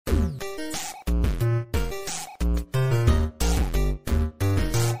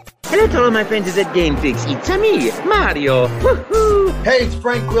Hello to all my friends at GameFix. It's me, Mario. Woohoo! Hey, it's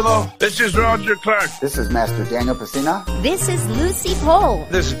Frank Willow. This is Roger Clark. This is Master Daniel Pacina. This is Lucy Pohl.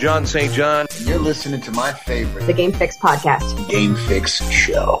 This is John St. John. You're listening to my favorite, the Game Fix Podcast. Game Fix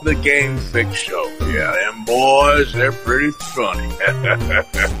Show. The Game Fix Show. Yeah, them boys, they're pretty funny.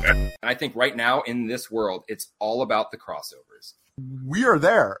 I think right now in this world, it's all about the crossovers. We are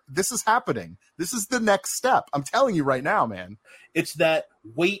there. This is happening. This is the next step. I'm telling you right now, man. It's that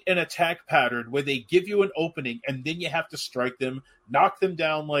wait and attack pattern where they give you an opening and then you have to strike them, knock them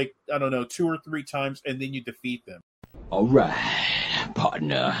down like, I don't know, 2 or 3 times, and then you defeat them. All right,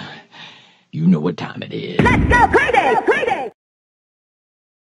 partner. You know what time it is. Let's go Payday! Payday!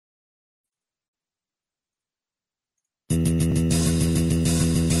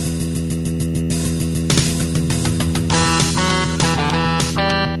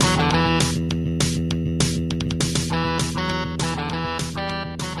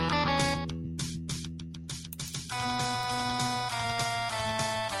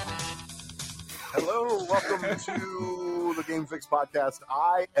 Welcome to the Game Fix Podcast.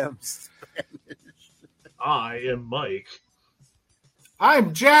 I am Spanish. I am Mike.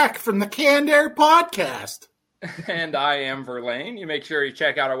 I'm Jack from the Canned Air Podcast. And I am Verlaine. You make sure you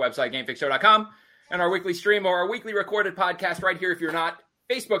check out our website, GameFixShow.com, and our weekly stream or our weekly recorded podcast right here if you're not.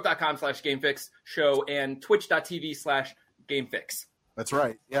 Facebook.com/GameFixShow and Twitch.tv/GameFix. That's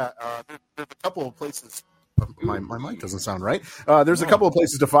right. Yeah, there's a couple of places. My mic doesn't sound right. There's a couple of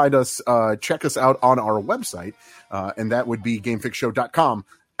places to find us. Check us out on our website, and that would be GameFixShow.com.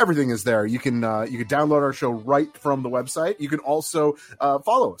 Everything is there. You can download our show right from the website. You can also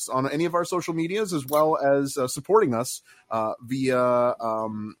follow us on any of our social medias, as well as supporting us via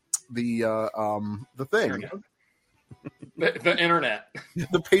the thing, the internet,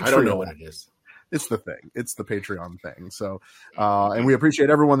 the Patreon. I don't know what it is. It's the thing. It's the Patreon thing. So, and we appreciate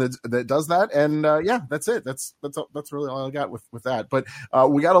everyone that does that. And yeah, that's it. That's really all I got with that. But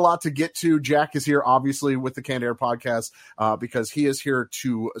we got a lot to get to. Jack is here, obviously, with the Canned Air Podcast because he is here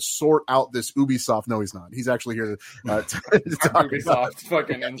to sort out this Ubisoft. No, he's not. He's actually here to talk Ubisoft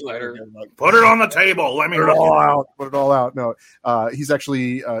fucking insider. Put it on the table. Let me put it all out. Put it all out. No, he's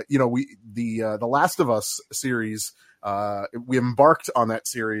actually. The Last of Us series. We embarked on that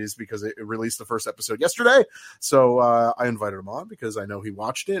series because it released the first episode yesterday. So I invited him on because I know he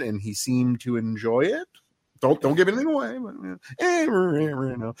watched it and he seemed to enjoy it. Don't give anything away.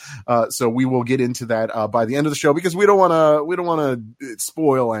 So we will get into that by the end of the show because we don't want to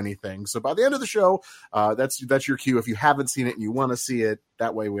spoil anything. So by the end of the show, that's your cue. If you haven't seen it and you want to see it,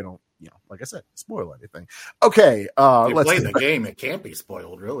 that way we don't. Like I said, spoil anything. Okay, let's play the game. It can't be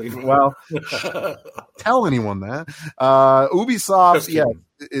spoiled, really. Well, tell anyone that. Ubisoft,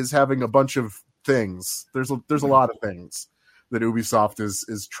 is having a bunch of things. There's a lot of things that Ubisoft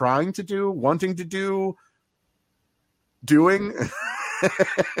is trying to do, wanting to do, doing.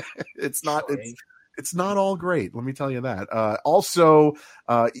 It's not all great. Let me tell you that. Also.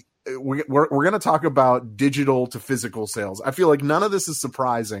 We're going to talk about digital to physical sales. I feel like none of this is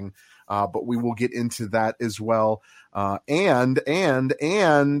surprising, but we will get into that as well. And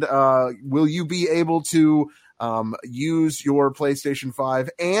will you be able to use your PlayStation 5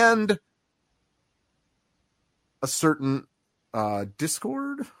 and a certain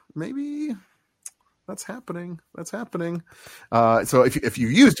Discord? Maybe that's happening. So if you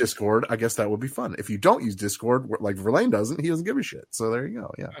use Discord, I guess that would be fun. If you don't use Discord, like Verlaine doesn't, he doesn't give a shit. So there you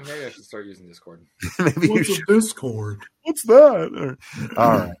go. Yeah. Maybe I should start using Discord. Maybe What's you should. Discord? What's that? All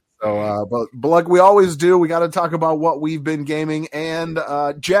right. So, but like we always do, we got to talk about what we've been gaming. And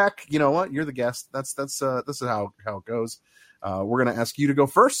Jack, you know what? You're the guest. This is how it goes. We're gonna ask you to go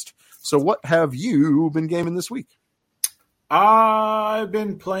first. So, what have you been gaming this week? I've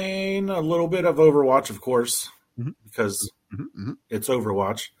been playing a little bit of Overwatch, of course, because it's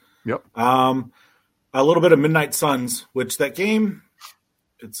Overwatch. Yep. A little bit of Midnight Suns, which that game,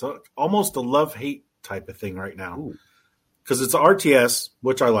 it's almost a love-hate type of thing right now. Because it's an RTS,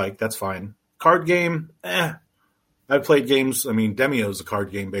 which I like. That's fine. Card game, I've played games. I mean, Demio is a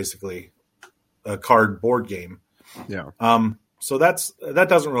card game, basically. A card board game. Yeah. So that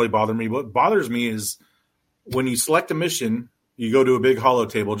doesn't really bother me. What bothers me is when you select a mission, you go to a big holo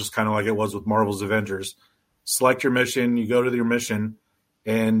table, just kind of like it was with Marvel's Avengers. Select your mission, you go to your mission,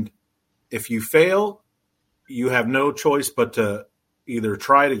 and if you fail, you have no choice but to either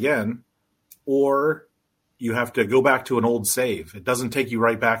try it again or you have to go back to an old save. It doesn't take you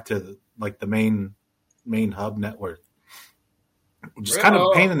right back to like the main hub network. Just kind of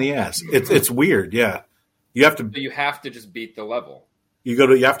a pain in the ass. It's weird, yeah. You have to just beat the level. You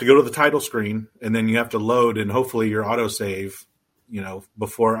have to go to the title screen, and then you have to load, and hopefully your autosave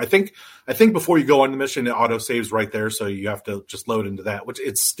before I think before you go on the mission, it auto saves right there, so you have to just load into that, which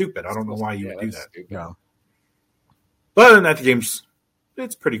it's stupid. I don't know why you would do that. Yeah. But other than that, the game's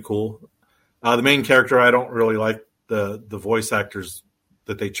it's pretty cool. The main character, I don't really like the voice actors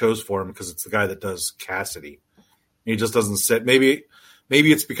that they chose for him because it's the guy that does Cassidy. He just doesn't sit. Maybe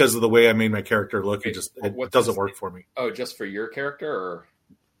it's because of the way I made my character look. It doesn't work for me. Oh, just for your character, or?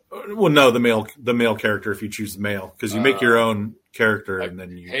 Well, no, the male character. If you choose the male, because you make your own character and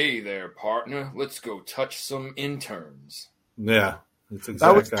then you. Hey there, partner. Let's go touch some interns. Yeah, it's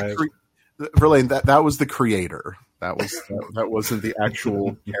exactly. Verlaine, that was the creator. That wasn't the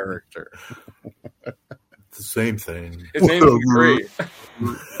actual character. It's the same thing. His name's McCree.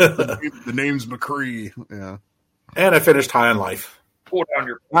 The name's McCree. Yeah. And I finished High on Life.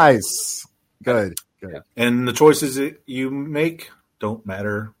 Nice. Good. Yeah. And the choices that you make don't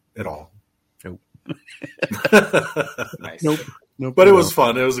matter at all. Nope. Nice. Nope. But it was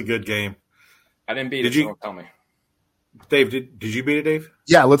fun. It was a good game. I didn't beat it. So don't tell me. Dave, did you beat it, Dave?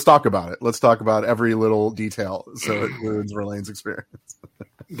 Yeah, let's talk about it. Let's talk about every little detail so it ruins Verlaine's experience.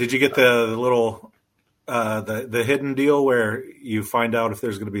 Did you get the little the hidden deal where you find out if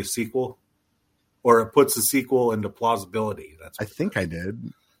there's going to be a sequel? Or it puts the sequel into plausibility. I think I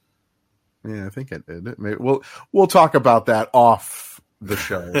did. Yeah, I think I did. Maybe we'll talk about that off the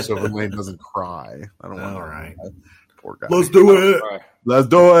show so Verlaine doesn't cry. I don't want. All right, poor guy. Let's do it. Let's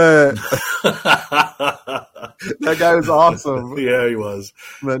do it. That guy was awesome. Yeah, he was.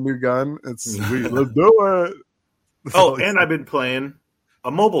 That new gun. It's sweet. Let's do it. Oh, and I've been playing a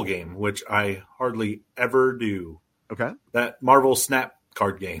mobile game, which I hardly ever do. Okay. That Marvel Snap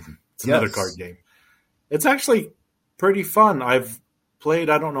card game. It's another card game. It's actually pretty fun. I've played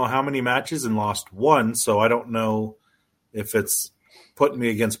I don't know how many matches and lost one, so I don't know if it's putting me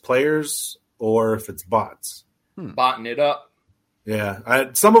against players or if it's bots. Botting it up. Yeah.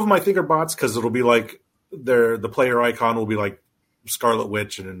 Some of them I think are bots because it'll be like the player icon will be like Scarlet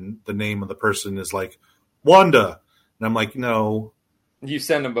Witch and the name of the person is like Wanda. And I'm like, no. You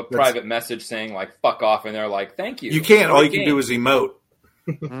send them a private message saying like fuck off and they're like, thank you. You can't. All you can do is emote.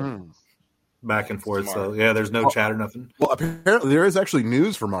 Back and forth. Smart. So yeah, there's no chat or nothing. Well, apparently there is actually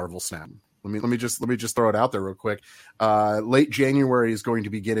news for Marvel Snap. Let me just throw it out there real quick. Late January is going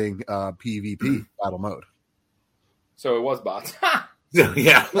to be getting PvP battle mode. So it was bots.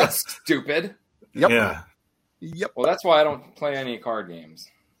 Yeah, that's stupid. Yep. Yeah. Yep. Well, that's why I don't play any card games.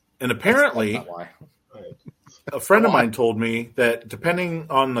 And apparently, That's not why. a friend of mine told me that depending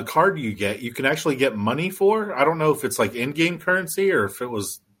on the card you get, you can actually get money for. I don't know if it's like in-game currency or if it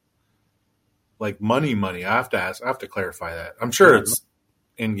was like money. I have to ask. I have to clarify that. I'm sure it's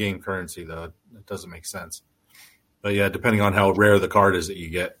in-game currency though. It doesn't make sense. But yeah, depending on how rare the card is that you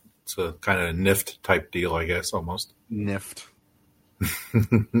get, it's a kind of NIFT type deal, I guess, almost. NIFT.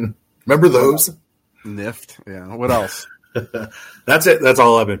 Remember those? NIFT. Yeah. What else? That's it. That's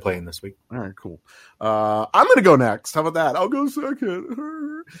all I've been playing this week. All right, cool. I'm going to go next. How about that? I'll go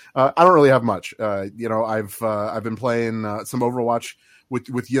second. I don't really have much. I've been playing some Overwatch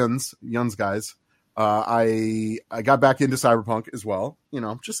with Yuns guys. I got back into Cyberpunk as well.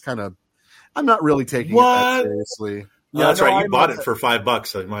 Just kind of. I'm not really taking it that seriously. Yeah, that's right. You bought it for $5,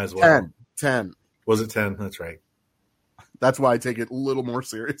 so you might as well. 10. Was it 10? That's right. That's why I take it a little more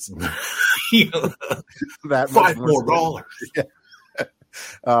serious. That $5 more. Yeah.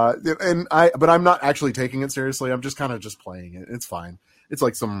 But I'm not actually taking it seriously. I'm just kind of just playing it. It's fine. It's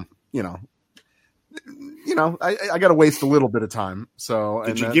like some, I got to waste a little bit of time. So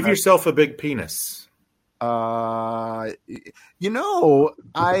did you give yourself a big penis? I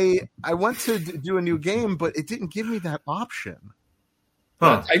went to do a new game, but it didn't give me that option.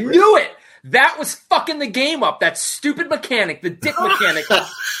 Huh. I knew it. That was fucking the game up. That stupid mechanic, the dick mechanic,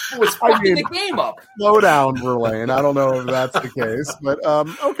 was fucking the game up. Slow down, Verlaine. I don't know if that's the case, but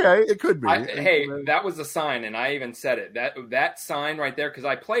okay, it could be. That was a sign, and I even said it. That sign right there, because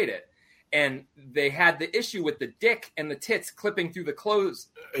I played it, and they had the issue with the dick and the tits clipping through the clothes.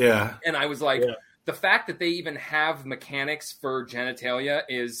 Yeah, and I was like, the fact that they even have mechanics for genitalia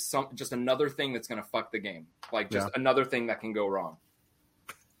is just another thing that's going to fuck the game. Like just another thing that can go wrong.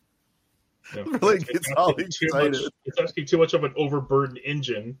 Yeah. Really gets all excited. It's asking too much of an overburdened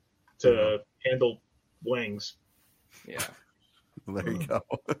engine to handle wings. Yeah. There you go.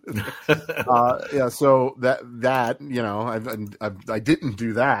 So that I didn't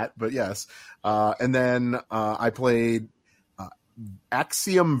do that, but yes. And then I played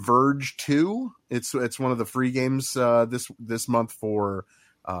Axiom Verge 2. It's one of the free games this month for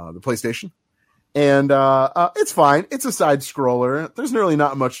the PlayStation. And it's fine. It's a side scroller. There's really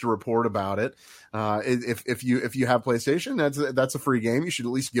not much to report about it. If you have PlayStation, that's a free game. You should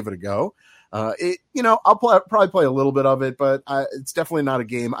at least give it a go. I'll probably play a little bit of it, but it's definitely not a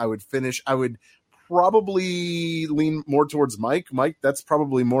game I would finish. I would probably lean more towards Mike. Mike, that's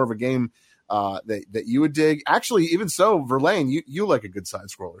probably more of a game that you would dig. Actually, even so, Verlaine, you like a good side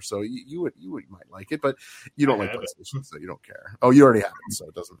scroller, so you might like it, but you don't like PlayStation, so you don't care. Oh, you already have it, so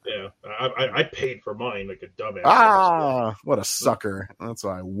it doesn't matter. Yeah, I paid for mine like a dumbass. Ah, what a sucker! That's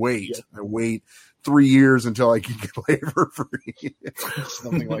why I wait. Yeah. I wait 3 years until I can play for free,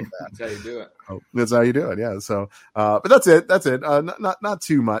 something like that. That's how you do it. Oh, that's how you do it. Yeah. So, but that's it. That's it. Not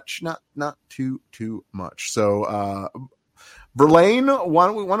too much. Not too much. So, Verlaine, why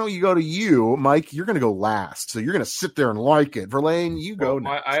don't you go to you, Mike? You're going to go last, so you're going to sit there and like it. Verlaine, you go.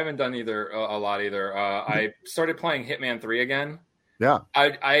 Well, I haven't done either a lot either. I started playing Hitman 3 again. Yeah.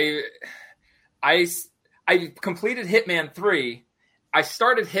 I completed Hitman 3. I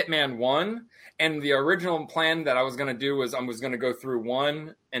started Hitman 1, and the original plan that I was going to do was I was going to go through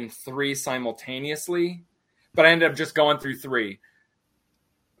 1 and 3 simultaneously, but I ended up just going through 3.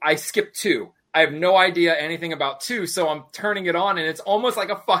 I skipped 2. I have no idea anything about 2, so I'm turning it on, and it's almost like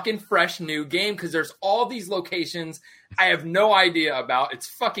a fucking fresh new game because there's all these locations I have no idea about. It's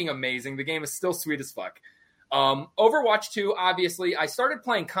fucking amazing. The game is still sweet as fuck. Overwatch 2, obviously. I started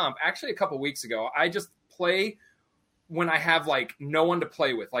playing comp actually a couple weeks ago. I just play when I have like no one to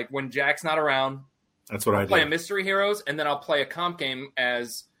play with. Like when Jack's not around, that's what I'll I play do. a Mystery Heroes, and then I'll play a comp game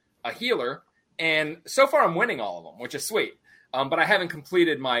as a healer. And so far I'm winning all of them, which is sweet. But I haven't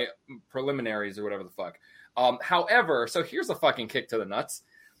completed my preliminaries or whatever the fuck. However, so here's a fucking kick to the nuts.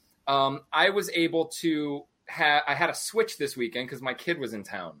 I was able to I had a Switch this weekend because my kid was in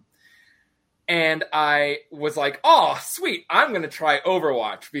town. And I was like, oh, sweet, I'm going to try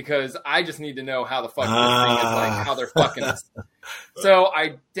Overwatch because I just need to know how the fuck this thing is, like, how they're fucking this. So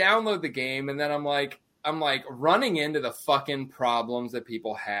I download the game, and then I'm like running into the fucking problems that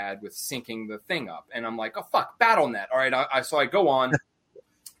people had with syncing the thing up. And I'm like, oh, fuck, BattleNet. All right, so I go on,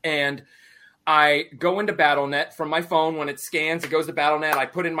 and I go into BattleNet from my phone. When it scans, it goes to BattleNet. I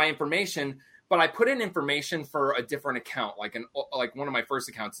put in my information, but I put in information for a different account, like one of my first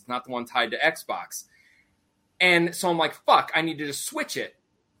accounts. It's not the one tied to Xbox. And so I'm like, fuck, I need to just switch it.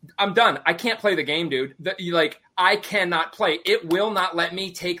 I'm done. I can't play the game, dude. I cannot play. It will not let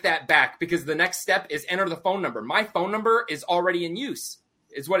me take that back because the next step is enter the phone number. My phone number is already in use,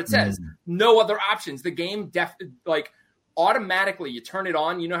 is what it says. No other options. The game automatically, you turn it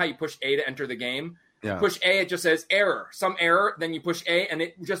on. You know how you push A to enter the game? Yeah. Push A, it just says error, some error. Then you push A, and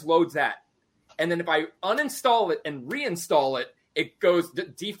it just loads that. And then if I uninstall it and reinstall it, it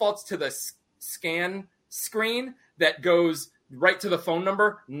defaults to the scan screen that goes right to the phone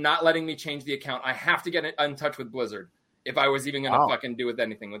number, not letting me change the account. I have to get in touch with Blizzard if I was even going to fucking do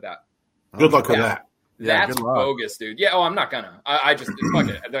anything with that. Good luck with that. Yeah, that's bogus, dude. Yeah, I'm not going to. I just, fuck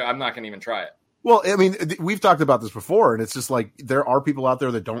it. I'm not going to even try it. Well, I mean, we've talked about this before, and it's just like there are people out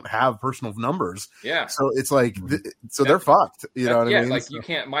there that don't have personal numbers. Yeah. So it's like, they're fucked. You know what I mean? Yeah, like so. you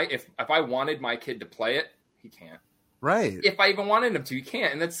can't. If I wanted my kid to play it, he can't. Right. If I even wanted him to, he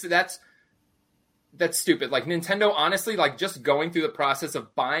can't. And that's stupid. Like Nintendo, honestly, like just going through the process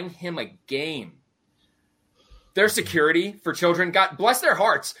of buying him a game, their security for children, God bless their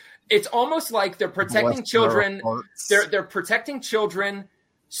hearts. It's almost like they're protecting children. They're protecting children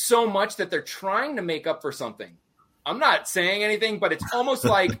so much that they're trying to make up for something. I'm not saying anything, but it's almost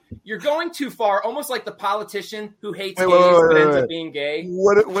like you're going too far. Almost like the politician who hates gays but ends up being gay.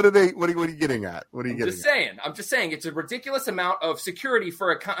 What are you getting at? What are you getting at? I'm just saying it's a ridiculous amount of security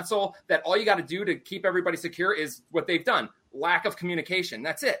for a console that all you got to do to keep everybody secure is what they've done. Lack of communication.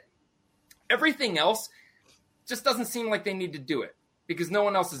 That's it. Everything else just doesn't seem like they need to do it because no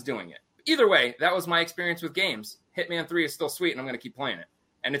one else is doing it. Either way, that was my experience with games. Hitman 3 is still sweet, and I'm going to keep playing it.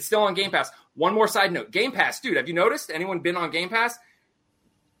 And it's still on Game Pass. One more side note. Game Pass, dude, have you noticed? Anyone been on Game Pass?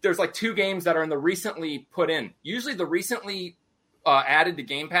 There's like 2 games that are in the recently put in. Usually the recently added to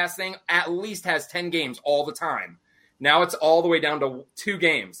Game Pass thing at least has 10 games all the time. Now it's all the way down to 2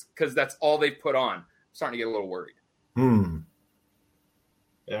 games because that's all they've put on. I'm starting to get a little worried.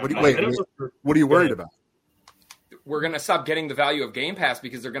 Yeah, what are you worried about? We're going to stop getting the value of Game Pass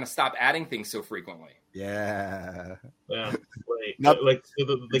because they're going to stop adding things so frequently. Yeah. Yeah. Not, like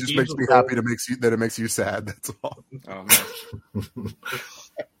the it just games makes me happy that it makes you sad. That's all. Oh, man.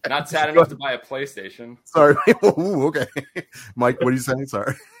 Not sad enough to buy a PlayStation. Sorry. Ooh, okay. Mike, what are you saying?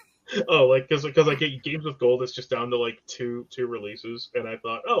 Sorry. Oh, like because I get Games with Gold, it's just down to like two releases, and I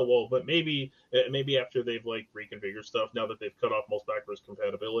thought, oh well, but maybe after they've like reconfigured stuff, now that they've cut off most backwards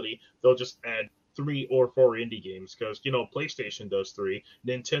compatibility, they'll just add 3 or 4 indie games because PlayStation does 3,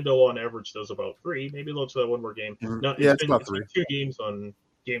 Nintendo on average does about 3. Maybe they'll do that one more game. No, it's about 3. Been 2 games on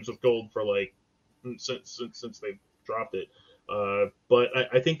Games with Gold for like since they dropped it. But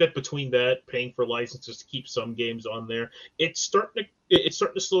I think that between that, paying for licenses to keep some games on there, it's starting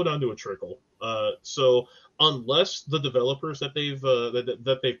to slow down to a trickle. So unless the developers that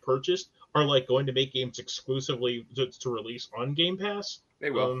they've purchased are like going to make games exclusively to release on Game Pass,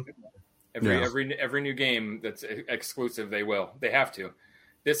 they will. Every new game that's exclusive, they will. They have to.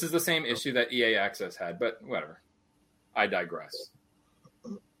 This is the same issue that EA Access had, but whatever. I digress.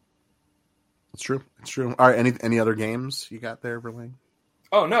 It's true. All right. Any other games you got there, Verlaine?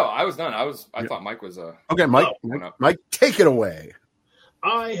 Oh no, I was done. I thought Mike was okay. Mike, take it away.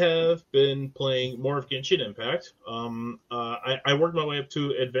 I have been playing more of Genshin Impact. I worked my way up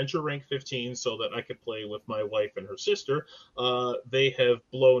to Adventure Rank 15 so that I could play with my wife and her sister. They have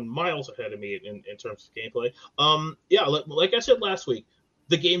blown miles ahead of me in terms of gameplay. Like I said last week,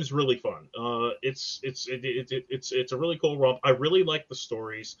 the game's really fun. It's a really cool romp. I really like the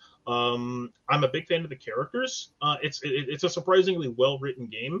stories. I'm a big fan of the characters. It's a surprisingly well written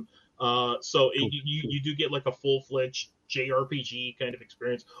game. You do get like a full fledged JRPG kind of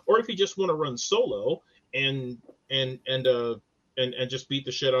experience, or if you just want to run solo and just beat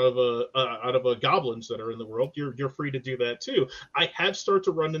the shit out of goblins that are in the world, you're free to do that too. I have started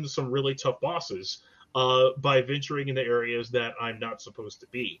to run into some really tough bosses by venturing into areas that I'm not supposed to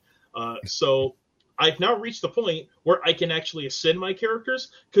be. So I've now reached the point where I can actually ascend my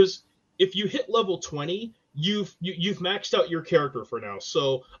characters, because if you hit level 20, you've maxed out your character for now.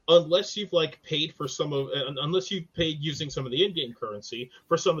 So unless you've paid using some of the in-game currency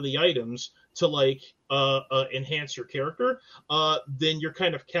for some of the items to enhance your character, then you're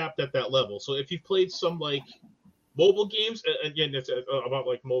kind of capped at that level. So if you've played some mobile games, again, it's about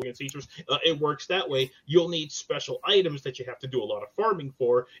mobile game features, it works that way. You'll need special items that you have to do a lot of farming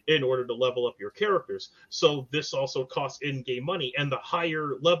for in order to level up your characters. So this also costs in-game money, and the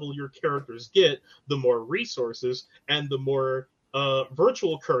higher level your characters get, the more resources and the more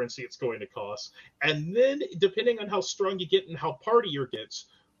virtual currency it's going to cost. And then depending on how strong you get and how partier gets,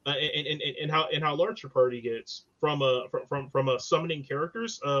 and how large your party gets from summoning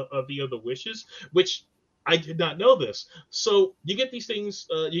characters via the wishes, which I did not know this. So you get these things,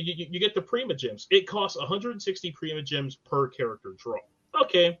 you get the Prima Gems. It costs 160 Prima Gems per character draw.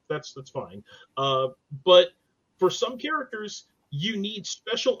 Okay, that's fine. But for some characters, you need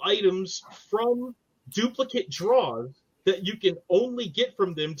special items from duplicate draws that you can only get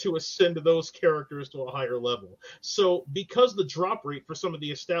from them to ascend those characters to a higher level. So because the drop rate for some of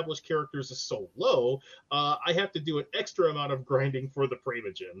the established characters is so low, I have to do an extra amount of grinding for the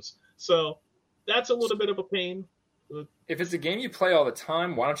Prima Gems. So that's a little bit of a pain. If it's a game you play all the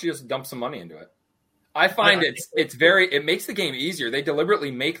time, why don't you just dump some money into it? I find it makes the game easier. They deliberately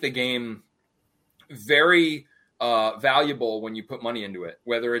make the game very valuable when you put money into it,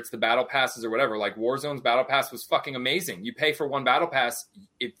 whether it's the battle passes or whatever. Like Warzone's battle pass was fucking amazing. You pay for one battle pass.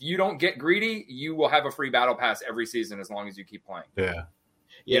 If you don't get greedy, you will have a free battle pass every season as long as you keep playing. Yeah.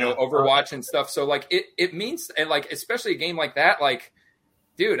 Overwatch and stuff. So it means, and especially a game like that,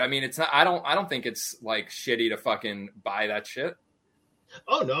 dude, I mean, it's not. I don't think it's shitty to fucking buy that shit.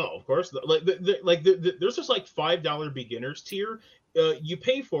 Oh no, of course. There's this $5 beginners tier. You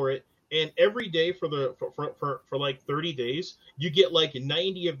pay for it, and every day for 30 days, you get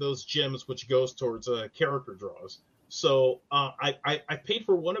 90 of those gems, which goes towards character draws. So I paid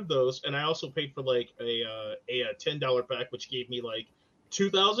for one of those, and I also paid for a $10 pack, which gave me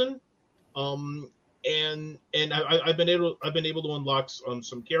 2,000. And I've been able to unlock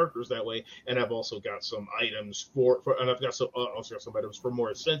some characters that way, and I've also got some items and I've got also got some items for more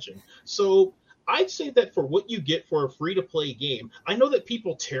ascension. So I'd say that for what you get for a free to play game, I know that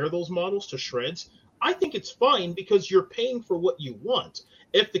people tear those models to shreds. I think it's fine because you're paying for what you want.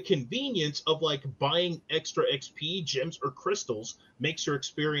 If the convenience of buying extra XP, gems, or crystals makes your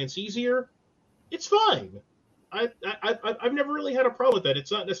experience easier, it's fine. I've never really had a problem with that.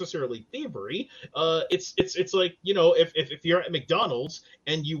 It's not necessarily thievery. It's if you're at McDonald's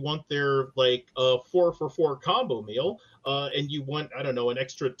and you want their 4-for-4 combo meal, and you want an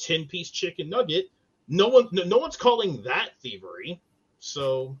extra 10-piece chicken nugget, no one's calling that thievery.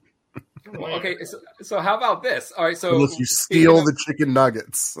 So. Okay, so how about this? All right, so unless you steal the chicken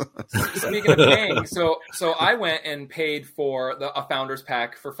nuggets. Speaking of paying, so I went and paid for a founders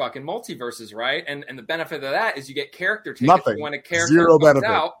pack for fucking Multiverses, right? And the benefit of that is you get character tickets. Nothing. When a character Zero comes benefit.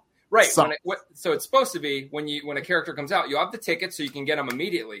 out, right? So it's supposed to be when a character comes out, you have the tickets so you can get them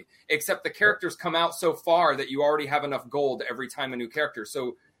immediately. Except the characters come out so far that you already have enough gold every time a new character.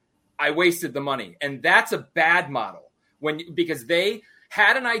 So I wasted the money. And that's a bad model because they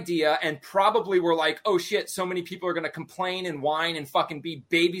had an idea and probably were like, oh shit, so many people are going to complain and whine and fucking be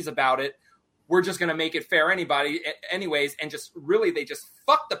babies about it. We're just going to make it fair anyways. And they just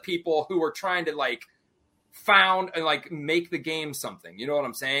fuck the people who were trying to like found and like make the game something. You know what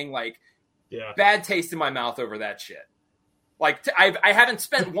I'm saying? Like, bad taste in my mouth over that shit. Like I haven't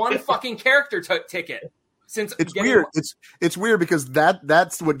spent one fucking character ticket since it's weird. It's weird because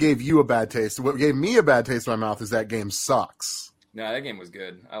that's what gave you a bad taste. What gave me a bad taste in my mouth is that game sucks. No, that game was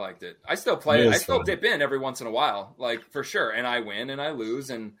good. I liked it. I still play it. I still dip in every once in a while, like for sure. And I win and I lose,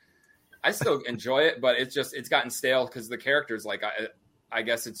 and I still enjoy it. But it's gotten stale because the characters, like I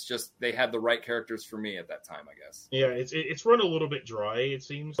guess it's just they had the right characters for me at that time. I guess. Yeah, it's run a little bit dry. It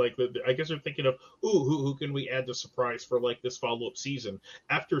seems like I guess they're thinking of who can we add the surprise for like this follow up season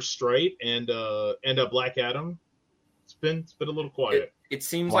after Stripe and Black Adam. It's been a little quiet. It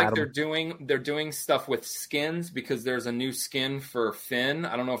seems like they're doing stuff with skins because there's a new skin for Finn.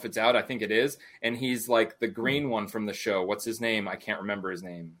 I don't know if it's out. I think it is. And he's like the green one from the show. What's his name? I can't remember his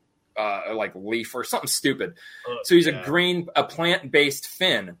name. Like Leaf or something stupid. So he's a plant-based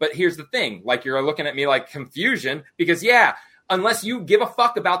Finn. But here's the thing. Like you're looking at me like confusion because unless you give a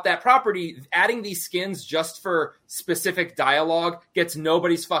fuck about that property, adding these skins just for specific dialogue gets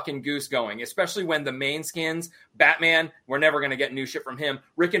nobody's fucking goose going, especially when the main skins, Batman, we're never going to get new shit from him.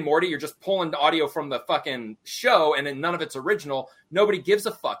 Rick and Morty, you're just pulling the audio from the fucking show and then none of it's original. Nobody gives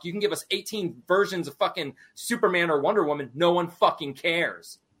a fuck. You can give us 18 versions of fucking Superman or Wonder Woman. No one fucking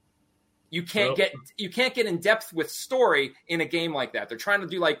cares. You can't get in depth with story in a game like that. They're trying to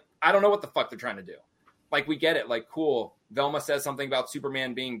do like, I don't know what the fuck they're trying to do. Like, we get it. Like, cool. Velma says something about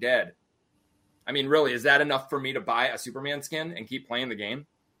Superman being dead. I mean, really, is that enough for me to buy a Superman skin and keep playing the game?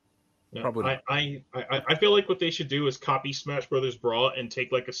 No, probably. I feel like what they should do is copy Smash Brothers Brawl and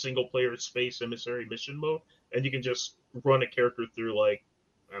take like a single player space emissary mission mode, and you can just run a character through like,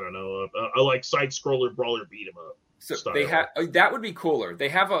 I don't know, a like side scroller brawler beat 'em up. So style. They have that would be cooler. They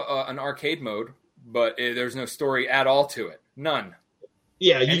have an arcade mode, but there's no story at all to it. None.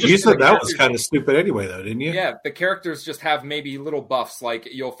 Yeah, you said that was kind of stupid anyway, though, didn't you? Yeah, the characters just have maybe little buffs. Like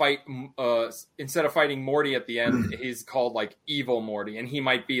you'll fight instead of fighting Morty at the end, he's called like Evil Morty, and he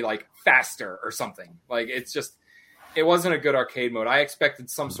might be like faster or something. Like it wasn't a good arcade mode. I expected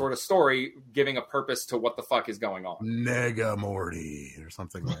some sort of story giving a purpose to what the fuck is going on. Nega Morty or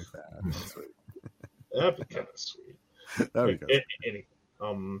something like that. That's sweet. That'd be kind of sweet. That'd be kind of sweet.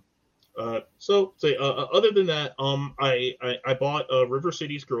 Other than that, I bought River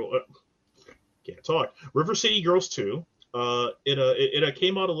City Girls 2. It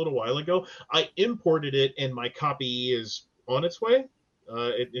came out a little while ago. I imported it, and my copy is on its way.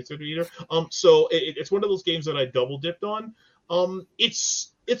 It's a reader. It's one of those games that I double dipped on.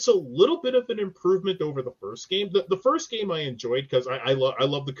 It's a little bit of an improvement over the first game. The first game I enjoyed because I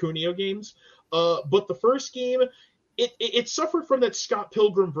love the Kunio games. But the first game, it suffered from that Scott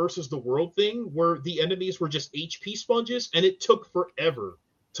Pilgrim versus the World thing where the enemies were just HP sponges, and it took forever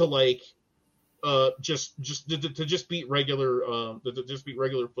to like just beat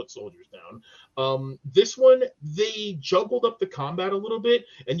regular foot soldiers down. This one, they juggled up the combat a little bit,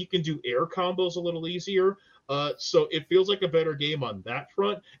 and you can do air combos a little easier. So it feels like a better game on that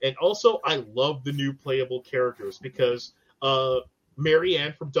front. And also, I love the new playable characters because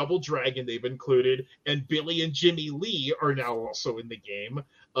Marianne from Double Dragon they've included, and Billy and Jimmy Lee are now also in the game.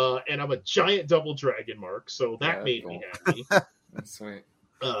 And I'm a giant Double Dragon mark, so that made me happy. That's sweet.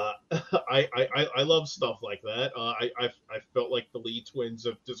 I love stuff like that. I felt like the Lee twins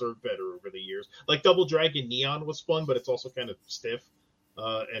have deserved better over the years. Like Double Dragon Neon was fun, but it's also kind of stiff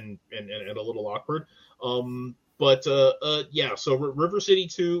and a little awkward. So River City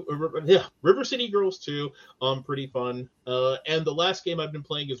 2, River City Girls 2, pretty fun. And the last game I've been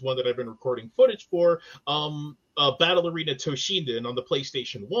playing is one that I've been recording footage for, Battle Arena Toshinden on the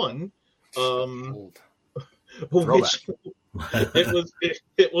PlayStation 1. Which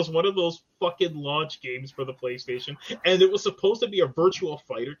it was one of those fucking launch games for the PlayStation, and it was supposed to be a virtual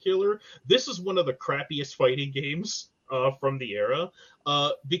fighter killer. This is one of the crappiest fighting games from the era,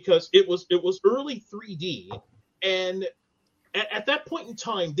 because it was early 3D. And at that point in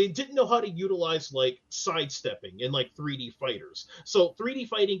time, they didn't know how to utilize like sidestepping in like 3D fighters. So 3D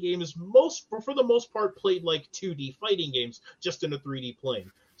fighting games for the most part played like 2D fighting games just in a 3D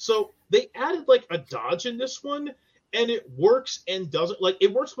plane. So they added like a dodge in this one, and it works and doesn't like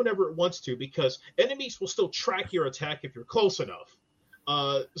it works whenever it wants to because enemies will still track your attack if you're close enough.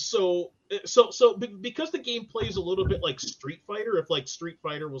 So because the game plays a little bit like Street Fighter, if like Street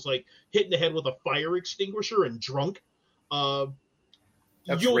Fighter was like hitting the head with a fire extinguisher and drunk,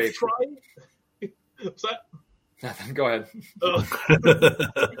 That's you'll rape. try. What's that? Nothing. Go ahead.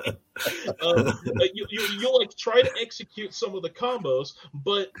 You'll like try to execute some of the combos,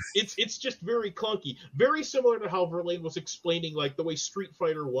 but it's just very clunky. Very similar to how Verlaine was explaining, like the way Street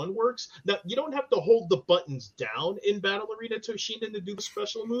Fighter 1 works. Now you don't have to hold the buttons down in Battle Arena Toshinden to do the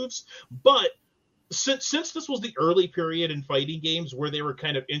special moves, but since this was the early period in fighting games where they were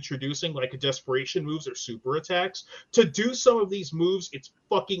kind of introducing like desperation moves or super attacks, to do some of these moves, it's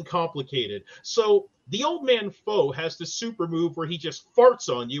fucking complicated. So the old man foe has this super move where he just farts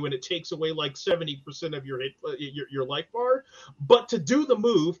on you and it takes away like 70% of your hit, your life bar. But to do the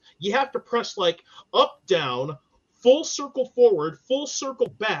move, you have to press like up, down, full circle forward, full circle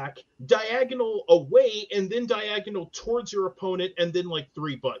back, diagonal away, and then diagonal towards your opponent, and then like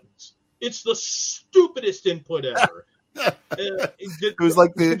 3 buttons. It's the stupidest input ever. It was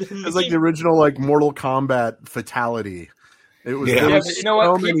like the original like Mortal Kombat fatality. It was there was you know what?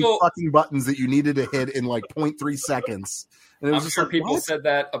 so many fucking buttons that you needed to hit in like 0.3 seconds. And it was I'm just sure like, people what? said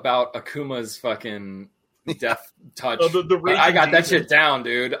that about Akuma's fucking death touch. The But I got that Raging shit down,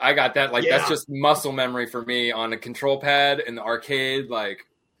 dude. I got that. Like, Yeah. that's just muscle memory for me on a control pad in the arcade. Like,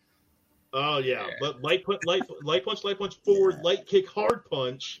 Oh yeah, but light punch, forward, light kick, hard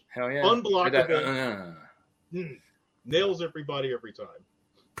punch, hell yeah. unblockable, nails everybody every time.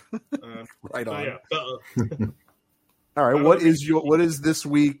 Right on. Yeah. All right, what is this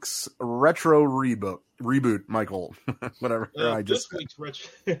week's retro reboot, Michael? Whatever. This week's retro.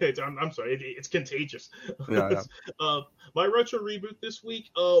 I'm sorry, it's contagious. Yeah. My retro reboot this week.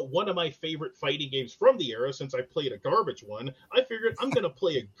 One of my favorite fighting games from the era. Since I played a garbage one, I figured I'm going to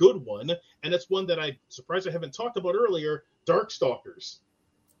play a good one, and it's one that I'm surprised I haven't talked about earlier. Darkstalkers.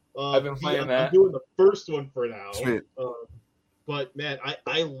 I've been playing that. I'm doing the first one for now. Sweet. But man,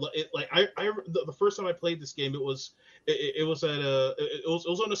 the first time I played this game, it was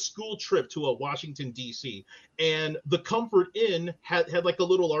on a school trip to Washington D.C. and the Comfort Inn had like a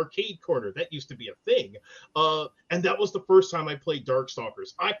little arcade corner that used to be a thing, and that was the first time I played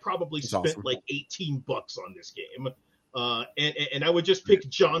Darkstalkers. I probably spent awesome. like $18 on this game, and I would just pick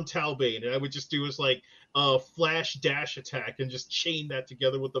John Talbane and I would just do his like flash dash attack and just chain that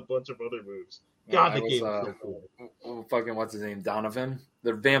together with a bunch of other moves. God, the game was so cool. Fucking what's his name? Donovan,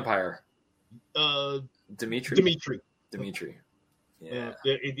 the vampire. Dimitri. Yeah.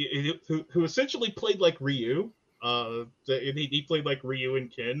 Who essentially played like Ryu. He played like Ryu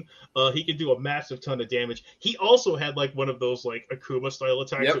and Ken. He could do a massive ton of damage. He also had like one of those like Akuma style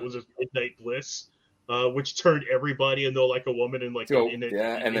attacks. Yep. It was his Midnight Bliss, which turned everybody into like a woman in like and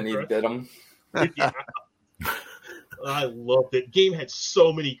then he bit him. Yeah. I loved it. Game had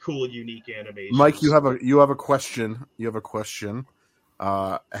so many cool, unique animations. Mike, you have a question.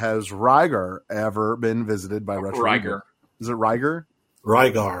 Has Rygar ever been visited by retro? Rygar. Is it Rygar?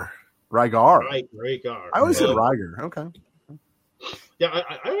 Rygar. Rygar. Right, Rygar. I always said Rygar. Okay. Yeah,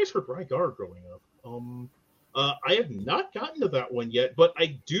 I always heard Rygar growing up. I have not gotten to that one yet, but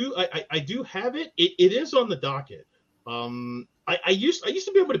I do have it. It is on the docket. I used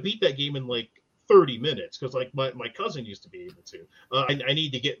to be able to beat that game in like 30 minutes because like my cousin used to be able to. I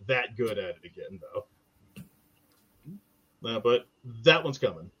need to get that good at it again though. But that one's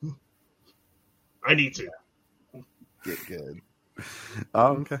coming. I need to. Get good.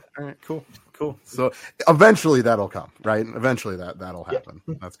 Oh, okay. All right. Cool. So eventually that'll come, right? Eventually that'll happen.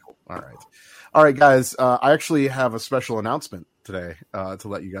 Yeah. That's cool. All right, guys. I actually have a special announcement today to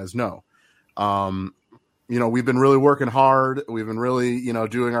let you guys know. We've been really working hard. We've been really,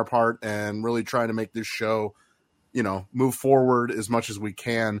 doing our part and really trying to make this show, move forward as much as we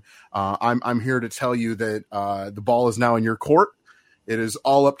can. I'm here to tell you that the ball is now in your court. It is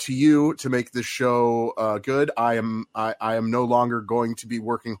all up to you to make this show good. I am no longer going to be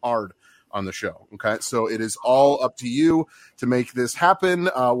working hard on the show. Okay. So it is all up to you to make this happen.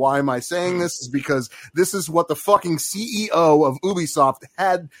 Why am I saying this? Is because this is what the fucking CEO of Ubisoft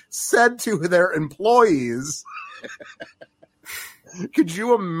had said to their employees. Could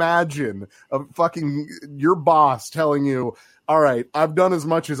you imagine your boss telling you, all right, I've done as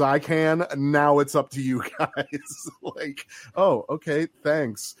much as I can. Now it's up to you guys. Like, oh, okay,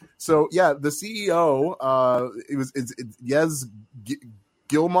 thanks. So yeah, the CEO, it's Yez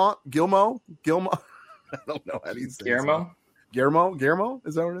Guillemot. I don't know how do you say Guillermo?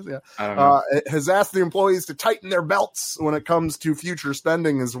 Is that what it is? Yeah. I don't know. Has asked the employees to tighten their belts when it comes to future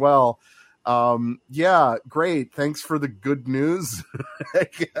spending as well. Yeah, great. Thanks for the good news, I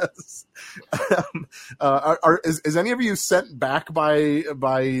guess. Is any of you sent back by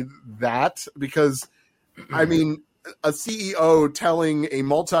that? Because, I mean, a CEO telling a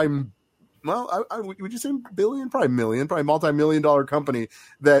well, would you say billion? Probably million, probably multi-million-dollar company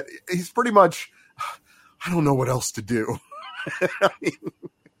that he's pretty much, I don't know what else to do. I mean,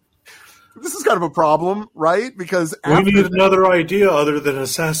 this is kind of a problem, right? Because we need another idea other than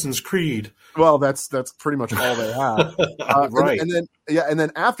Assassin's Creed. Well, that's pretty much all they have, right? And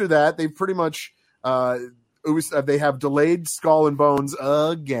then after that, they pretty much they have delayed Skull and Bones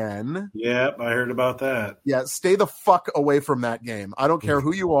again. Yep, I heard about that. Yeah, stay the fuck away from that game. I don't care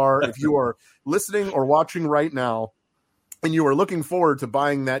who you are. If you are listening or watching right now, and you are looking forward to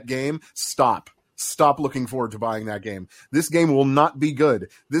buying that game, stop. Stop looking forward to buying that game. This game will not be good.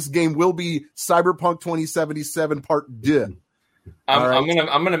 This game will be Cyberpunk 2077 Part 2. I'm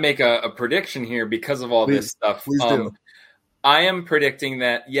gonna make a prediction here because of all this stuff. Please do. I am predicting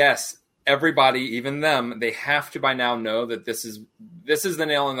that yes, everybody, even them, they have to by now know that this is the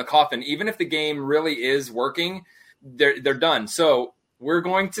nail in the coffin. Even if the game really is working, they're done. So we're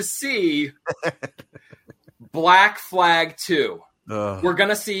going to see Black Flag 2. We're going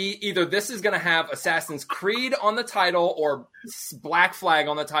to see either this is going to have Assassin's Creed on the title or Black Flag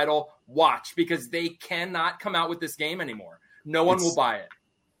on the title. Watch, because they cannot come out with this game anymore. No one will buy it.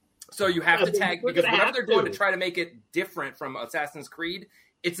 So you have to tag, because whatever they're doing to try to make it different from Assassin's Creed,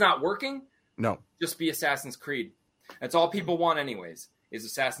 it's not working. No. Just be Assassin's Creed. That's all people want anyways, is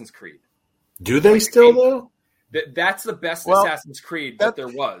Assassin's Creed. Do they still, though? That's the best Assassin's Creed that there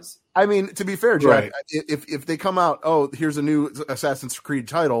was. I mean, to be fair, Jack, right. if they come out, here's a new Assassin's Creed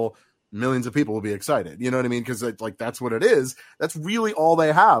title, millions of people will be excited. You know what I mean? Because like that's what it is. That's really all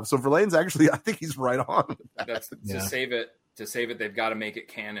they have. So Verlaine's actually, I think he's right on with that. That's to save it. To save it, they've got to make it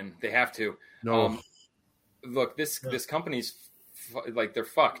canon. They have to. No. Look, this company's like they're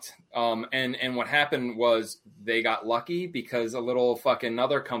fucked. And what happened was they got lucky because a little fucking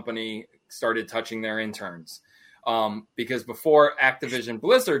other company started touching their interns. Because before Activision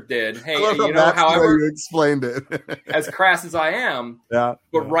Blizzard did, hey, you know, however you explained it, as crass as I am,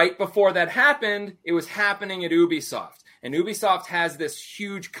 but right before that happened, it was happening at Ubisoft. And Ubisoft has this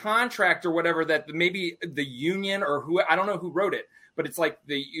huge contract or whatever that maybe the union or who, I don't know who wrote it, but it's like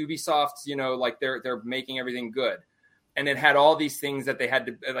the Ubisoft's, you know, like they're making everything good. And it had all these things that they had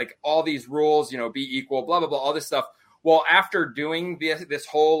to, like all these rules, you know, be equal, blah, blah, blah, all this stuff. Well, after doing this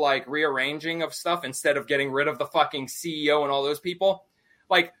whole like rearranging of stuff, instead of getting rid of the fucking CEO and all those people,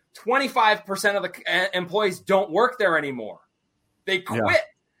 like 25% of the employees don't work there anymore. They quit. Yeah.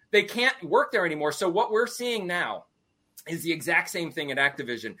 They can't work there anymore. So what we're seeing now is the exact same thing at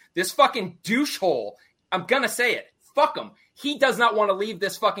Activision. This fucking douchehole, I'm going to say it, fuck him. He does not want to leave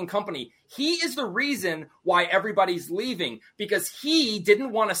this fucking company. He is the reason why everybody's leaving, because he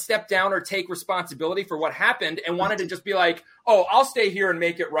didn't want to step down or take responsibility for what happened and wanted to just be like, oh, I'll stay here and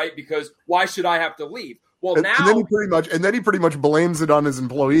make it right because why should I have to leave? Well, now and then he pretty much blames it on his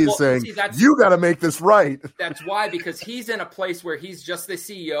employees, saying, you got to make this right. That's why, because he's in a place where he's just the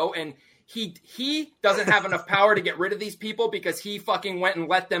CEO and he doesn't have enough power to get rid of these people because he fucking went and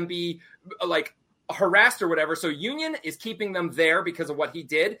let them be like harassed or whatever. So union is keeping them there because of what he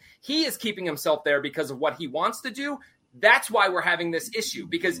did. He is keeping himself there because of what he wants to do. That's why we're having this issue,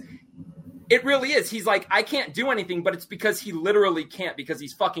 because it really is. He's like, I can't do anything, but it's because he literally can't, because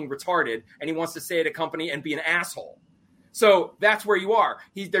he's fucking retarded and he wants to stay at a company and be an asshole. So that's where you are.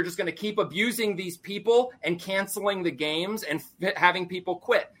 They're just going to keep abusing these people and canceling the games and having people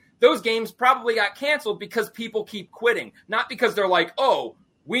quit. Those games probably got canceled because people keep quitting, not because they're like, oh,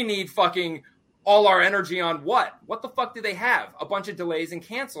 we need fucking all our energy on what? What the fuck do they have? A bunch of delays and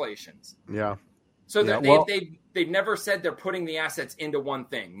cancellations. Yeah. So they've never said they're putting the assets into one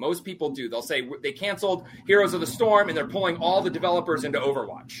thing. Most people do. They'll say they canceled Heroes of the Storm and they're pulling all the developers into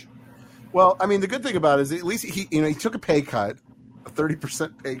Overwatch. Well, I mean, the good thing about it is at least he took a pay cut, a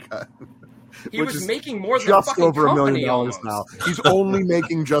 30% pay cut. He was making more than just fucking over $1 million almost. now. He's only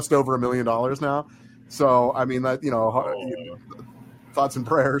making just over $1 million now. So, I mean, that thoughts and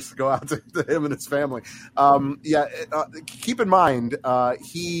prayers go out to him and his family. Keep in mind,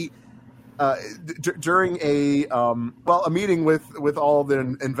 he during a meeting with all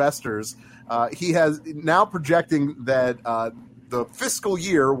the investors, he has now projecting that the fiscal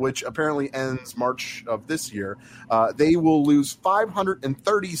year, which apparently ends March of this year, they will lose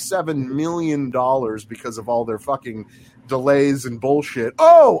 $537 million because of all their fucking delays and bullshit.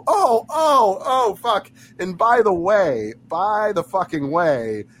 Oh, fuck. And by the fucking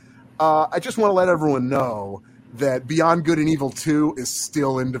way, I just want to let everyone know that Beyond Good and Evil 2 is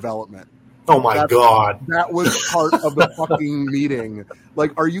still in development. Oh my God. That was part of the fucking meeting.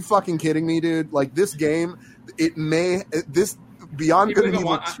 Like, are you fucking kidding me, dude? Like, this game, Beyond Good and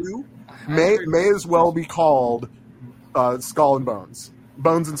Evil 2 may as well be called Skull and Bones.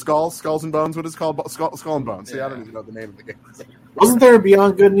 Bones and Skulls, Skulls and Bones. What is it called? Skull and Bones. See, I don't even know the name of the game. Wasn't there a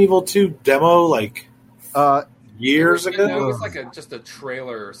Beyond Good and Evil 2 demo years ago? It was like just a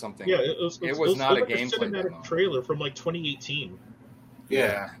trailer or something. Yeah, it was not a like gameplay cinematic demo. trailer from like 2018.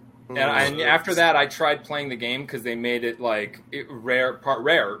 Yeah. And after that, I tried playing the game because they made it Rare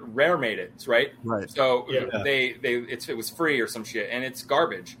made it, right? Right. So it was free or some shit, and it's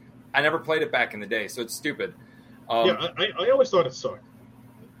garbage. I never played it back in the day, so it's stupid. I always thought it sucked.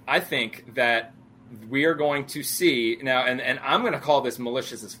 I think that we are going to see now, and I'm going to call this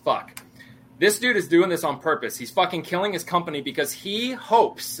malicious as fuck. This dude is doing this on purpose. He's fucking killing his company because he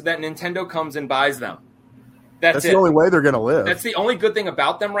hopes that Nintendo comes and buys them. That's the only way they're going to live. That's the only good thing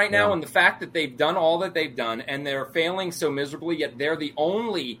about them right now, and the fact that they've done all that they've done, and they're failing so miserably, yet they're the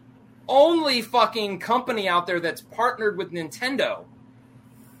only fucking company out there that's partnered with Nintendo.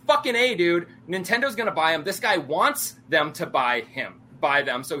 Fucking A, dude. Nintendo's going to buy them. This guy wants them to buy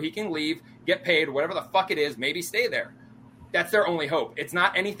them so he can leave, get paid, whatever the fuck it is, maybe stay there. That's their only hope. It's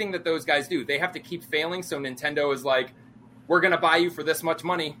not anything that those guys do. They have to keep failing, so Nintendo is like, we're going to buy you for this much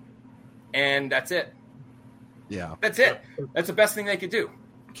money, and that's it. Yeah, that's it. That's the best thing they could do.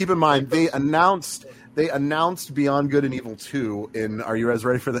 Keep in mind, they announced Beyond Good and Evil 2 in. Are you guys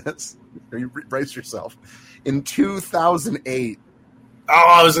ready for this? Brace yourself. In 2008. Oh,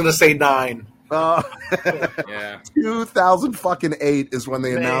 I was going to say 9. Yeah. 2008 is when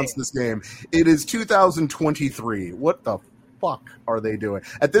they announced this game. It is 2023. What the fuck are they doing?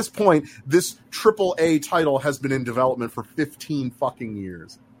 At this point, this AAA title has been in development for 15 fucking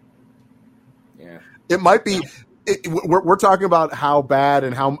years. Yeah. It might be. We're talking about how bad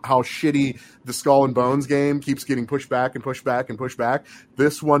and how shitty the Skull and Bones game keeps getting pushed back and pushed back and pushed back.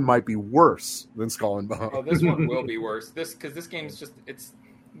 This one might be worse than Skull and Bones. Oh, this one will be worse. Because this game's just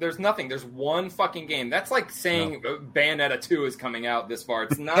there's nothing. There's one fucking game. That's like saying Bayonetta 2 is coming out this far.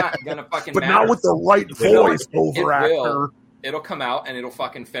 It's not gonna fucking but matter. Not with the right voice over actor. It'll come out and it'll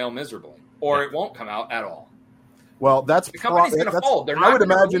fucking fail miserably, or it won't come out at all. Well, the company's gonna fold. They're I not would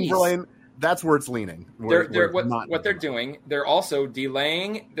gonna imagine, release. Verlaine. That's where it's leaning. What they're doing, they're also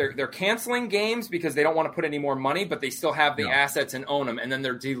delaying. They're canceling games because they don't want to put any more money, but they still have the assets and own them. And then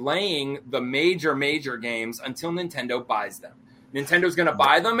they're delaying the major games until Nintendo buys them. Nintendo's going to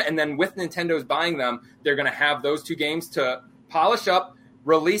buy them, and then with Nintendo's buying them, they're going to have those two games to polish up,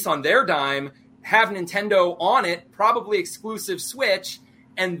 release on their dime, have Nintendo on it, probably exclusive Switch,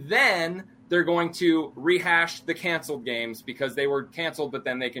 and then they're going to rehash the canceled games because they were canceled, but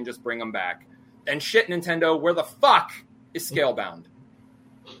then they can just bring them back. And shit, Nintendo, where the fuck is Scalebound?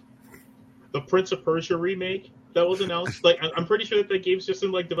 The Prince of Persia remake that was announced. I'm pretty sure that game's just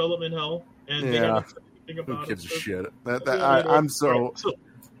in development hell, and they haven't said anything about Who gives it. a shit? I'm so.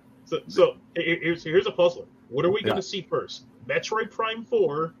 So here's a puzzle. What are we going to see first? Metroid Prime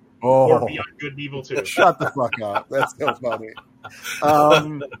 4 Oh. or Beyond Good and Evil 2? Shut the fuck up. That's so funny.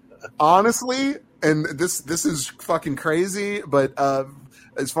 Honestly, and this is fucking crazy, but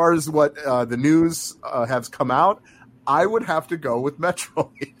as far as what the news has come out, I would have to go with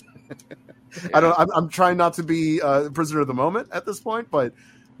Metroid. I'm trying not to be a prisoner of the moment at this point, but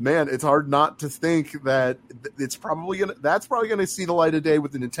man, it's hard not to think that that's probably gonna see the light of day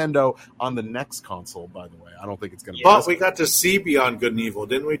with the Nintendo on the next console. By the way, I don't think it's gonna. But we got to see Beyond Good and Evil,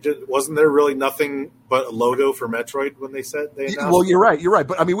 didn't we? Wasn't there really nothing but a logo for Metroid when they said they announced? Well, you're right.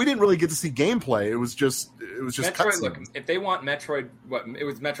 But I mean, we didn't really get to see gameplay. It was just Metroid. cutscenes. Look, if they want Metroid, it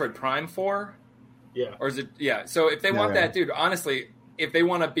was Metroid Prime 4? Yeah. Or is it? Yeah. So if they want that, dude, honestly, if they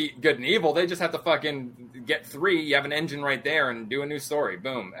want to beat Good and Evil, they just have to fucking get 3. You have an engine right there and do a new story.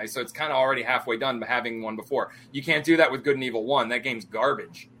 Boom. So it's kind of already halfway done by having one before. You can't do that with Good and Evil 1. That game's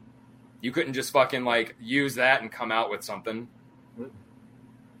garbage. You couldn't just fucking use that and come out with something.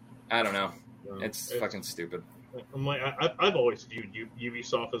 I don't know. It's fucking stupid. I've always viewed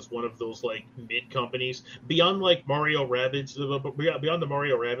Ubisoft as one of those mid companies. Beyond Mario Rabbids, beyond the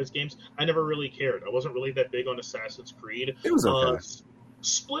Mario Rabbids games, I never really cared. I wasn't really that big on Assassin's Creed. It was okay.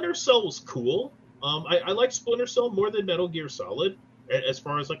 Splinter Cell was cool. I like Splinter Cell more than Metal Gear Solid as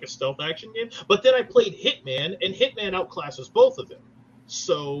far as a stealth action game. But then I played Hitman, and Hitman outclasses both of them.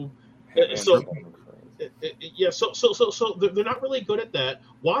 So they're not really good at that.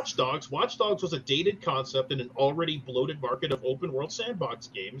 Watch Dogs was a dated concept in an already bloated market of open world sandbox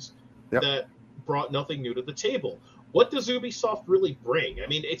games that brought nothing new to the table. What does Ubisoft really bring? I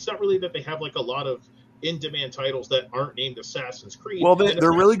mean, it's not really that they have a lot of in-demand titles that aren't named Assassin's Creed. Well,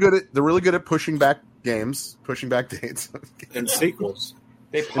 they're really good at pushing back games, pushing back dates, and sequels.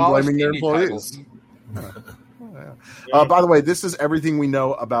 They polish blaming their employees. By the way, this is everything we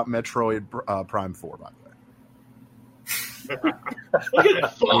know about Metroid Prime 4. By the way, Look at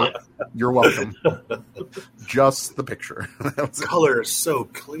that font. You're welcome. Just the picture. The color is so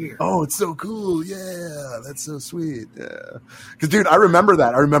clear. Oh, it's so cool. Yeah, that's so sweet. Yeah. Because, dude, I remember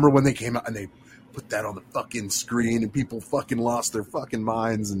that. I remember when they came out and they put that on the fucking screen and people fucking lost their fucking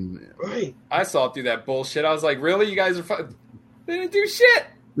minds. And Right. I saw through that bullshit. I was like, really? You guys are they didn't do shit.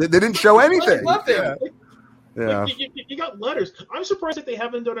 They didn't show anything. I love them. Yeah. Like, you got letters. I'm surprised that they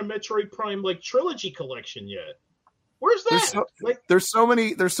haven't done a Metroid Prime like trilogy collection yet. Where's that? There's so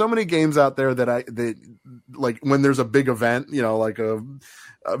many games out there that like when there's a big event, you know, like a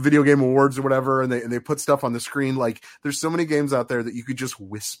video game awards or whatever, and they put stuff on the screen. Like there's so many games out there that you could just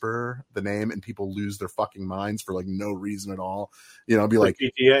whisper the name and people lose their fucking minds for like no reason at all. You know, be like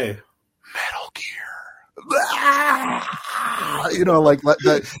GTA, Metal Gear. You know, like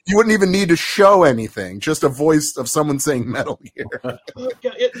you wouldn't even need to show anything, just a voice of someone saying Metal Gear.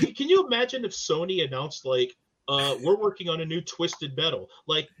 Can you imagine if Sony announced like, we're working on a new Twisted Metal?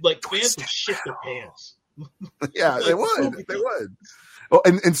 Like fans would shit their pants. Yeah, they would. They would. Well,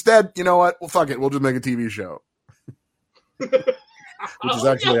 and instead, you know what? Well, fuck it. We'll just make a TV show. Which is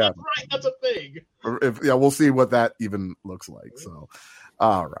actually happening. Right, that's a thing. We'll see what that even looks like. So,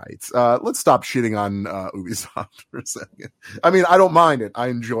 all right. Let's stop shitting on Ubisoft for a second. I mean, I don't mind it. I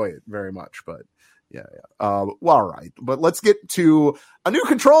enjoy it very much, but yeah. Well, all right. But let's get to a new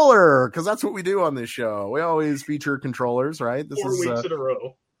controller, because that's what we do on this show. We always feature controllers, right? This 4 weeks in a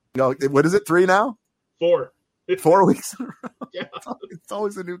row. No, what is it? 3 now? 4. 4 weeks in a row. Yeah. It's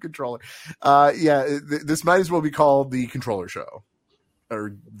always a new controller. This might as well be called the controller show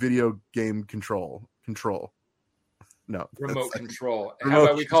or video game control. No, remote control. How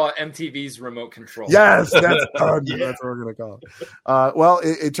about we call it MTV's remote control? Yes, that's done. Yeah. That's what we're gonna call it. Well,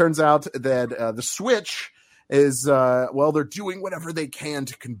 it turns out that the Switch is they're doing whatever they can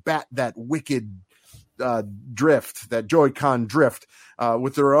to combat that wicked drift, that Joy-Con drift,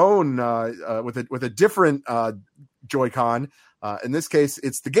 with their own with a different Joy-Con. In this case,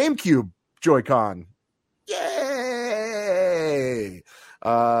 it's the GameCube Joy-Con. Yay!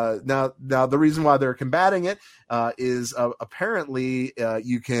 Now the reason why they're combating it is apparently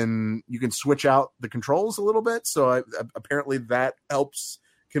you can switch out the controls a little bit. So apparently that helps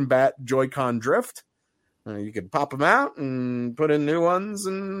combat Joy-Con drift. You can pop them out and put in new ones,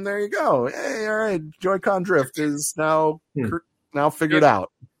 and there you go. Hey, all right, Joy-Con drift is now figured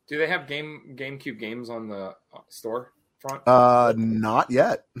out. Do they have GameCube games on the store front? Not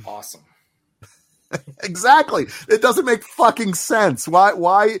yet. Awesome. Exactly. It doesn't make fucking sense.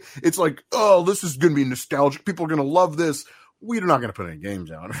 Why it's like, oh, this is going to be nostalgic. People are going to love this. We're not going to put any games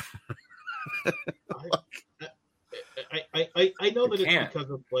out. I know that it's because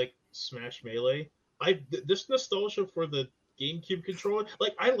of like Smash Melee. This nostalgia for the GameCube controller.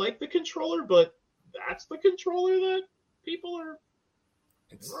 Like, I like the controller, but that's the controller that people are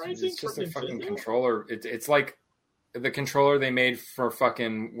rising It's just from a fucking Nintendo? controller. It's like the controller they made for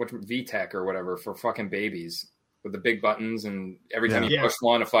fucking VTech or whatever for fucking babies with the big buttons, and every time you push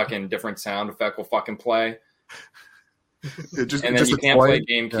one, a fucking different sound effect will fucking play. And then you can't play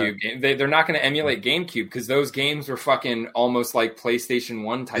GameCube. Yeah. They're not going to emulate GameCube because those games were fucking almost like PlayStation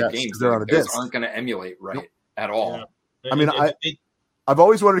 1 type games. They're on a those disc. aren't going to emulate at all. Yeah. I mean, I've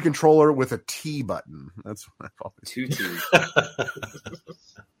always wanted a controller with a T button. That's what I've always 2 T's.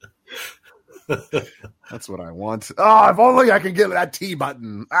 That's what I want. Oh, if only I could get that T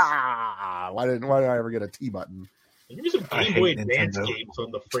button. Why did I ever get a T button? Give me some Game Boy Advance games on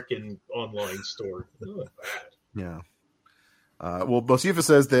the freaking online store. Not bad. Yeah. Well, Bosifa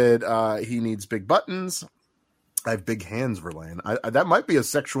says that he needs big buttons. I have big hands, Verlaine. That might be a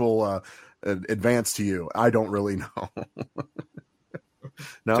sexual advance to you. I don't really know.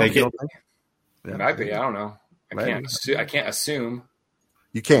 No, take it. It might be. I don't know. I can't assume.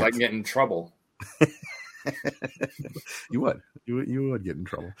 You can't. I can get in trouble. You would get in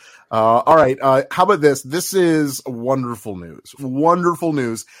trouble. All right. How about this? This is wonderful news. Wonderful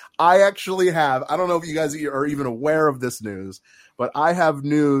news. I actually have, I don't know if you guys are even aware of this news, but I have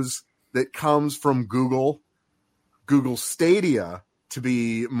news that comes from Google Stadia, to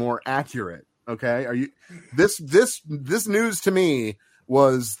be more accurate. Okay. This news to me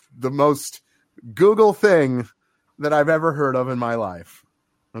was the most Google thing that I've ever heard of in my life.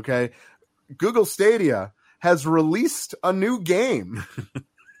 Okay. Google Stadia has released a new game.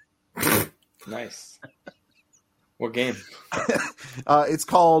 Nice. What game? It's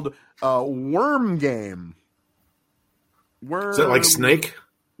called Worm Game. Is it like Snake?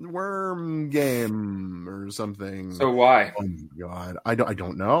 Worm Game or something. So why? Oh my god, I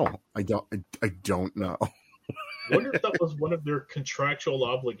don't know. I don't know. I wonder if that was one of their contractual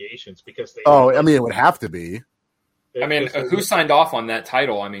obligations because they. I mean, it would have to be. I mean, who signed off on that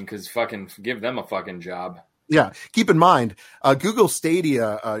title? I mean, because fucking give them a fucking job. Yeah, keep in mind, Google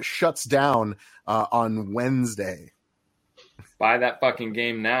Stadia shuts down on Wednesday. Buy that fucking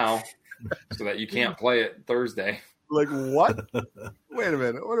game now so that you can't play it Thursday. Like, what? Wait a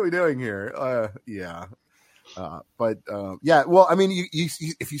minute. What are we doing here? Yeah. Well, I mean, you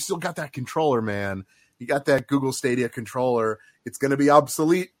if you still got that controller, man, you got that Google Stadia controller, it's going to be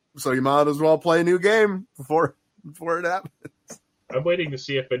obsolete. So you might as well play a new game before it happens. I'm waiting to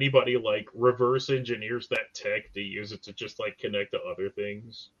see if anybody like reverse engineers that tech to use it to just like connect to other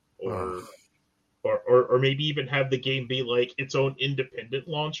things, or maybe even have the game be like its own independent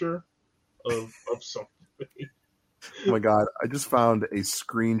launcher of something. Oh my god! I just found a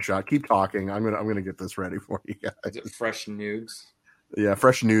screenshot. Keep talking. I'm gonna get this ready for you guys. Is it fresh nudes? Yeah,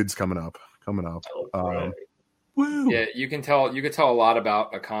 fresh nudes coming up. Right. Woo. Yeah, you can tell a lot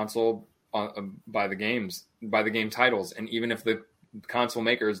about a console by the games, by the game titles, and even if the console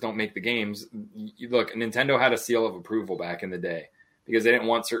makers don't make the games, look, Nintendo had a seal of approval back in the day because they didn't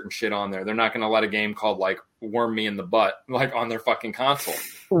want certain shit on there. They're not going to let a game called like "Worm Me in the Butt" like on their fucking console.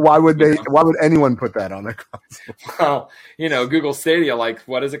 Why would they? Why would anyone put that on their console? Well, Google Stadia, like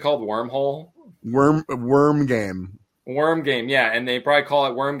what is it called? Wormhole? Worm game. Worm game, yeah, and they probably call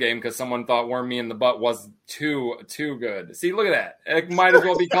it Worm Game because someone thought "Worm Me in the Butt" was too good. See, look at that. It might as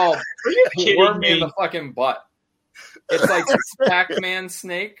well be called "Worm Me in the fucking Butt." It's like Pac-Man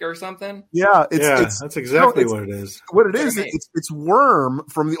Snake or something. Yeah, that's exactly what it is. What it is, it's Worm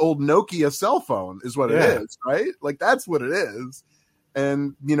from the old Nokia cell phone is what it is, right? Like that's what it is.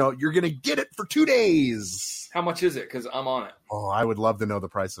 And you're gonna get it for 2 days. How much is it? Because I'm on it. Oh, I would love to know the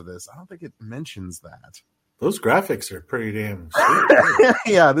price of this. I don't think it mentions that. Those graphics are pretty damn sweet.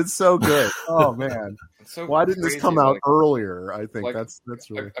 Yeah, that's so good. Oh man, so why didn't this come out earlier? I think that's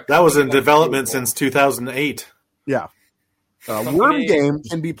really that was in development since 2008. Yeah, Worm Game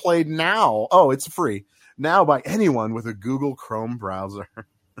can be played now. Oh, it's free now by anyone with a Google Chrome browser.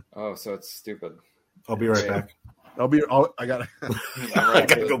 Oh, so it's stupid. I'll be right back. I gotta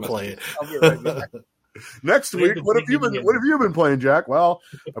go play it. I'll be right back. Next week, what have you been playing, Jack? Well,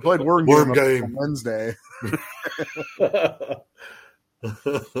 I played Worm Game on Wednesday.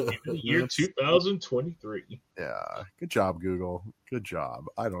 Year 2023. Yeah, good job, Google. Good job.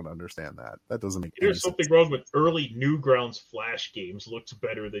 I don't understand that. That doesn't make There's something wrong with early Newgrounds Flash games looks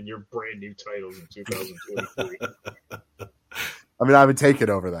better than your brand new titles in 2023. I mean, I would take it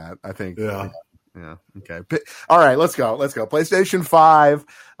over that. I think. Yeah. Okay. All right. Let's go. PlayStation 5,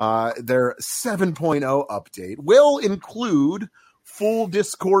 their 7.0 update will include full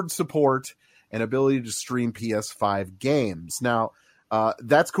Discord support and ability to stream PS5 games. Now,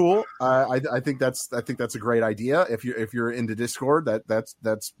 that's cool. I think that's a great idea. If you're into Discord, that's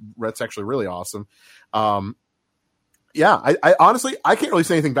actually really awesome. Yeah. I honestly I can't really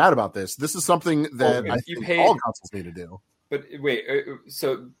say anything bad about this. This is something that I think all consoles need to do. But wait,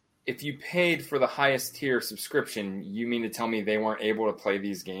 so. If you paid for the highest tier subscription, you mean to tell me they weren't able to play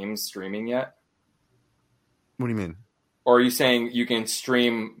these games streaming yet? What do you mean? Or are you saying you can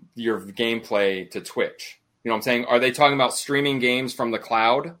stream your gameplay to Twitch? You know what I'm saying? Are they talking about streaming games from the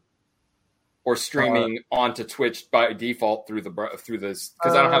cloud or streaming onto Twitch by default through this?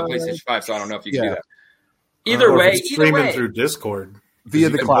 Because I don't have PlayStation 5, so I don't know if you can do that. Either way, streaming through Discord. Via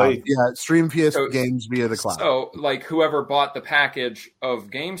the cloud. Yeah, stream PS games via the cloud. So, like, whoever bought the package of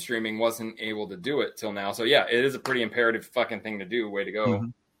game streaming wasn't able to do it till now. So, yeah, it is a pretty imperative fucking thing to do. Way to go. Mm-hmm.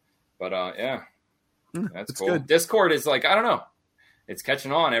 But, yeah, that's cool. Good. Discord is like, I don't know. It's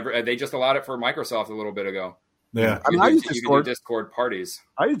catching on. They just allowed it for Microsoft a little bit ago. Yeah. I use Discord. You can do Discord parties.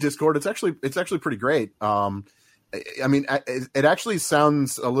 I use Discord. It's actually pretty great. I mean, it actually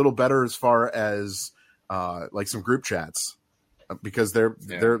sounds a little better as far as like some group chats. Because their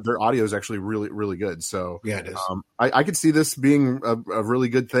audio is actually really, really good. So yeah, it is. I could see this being a really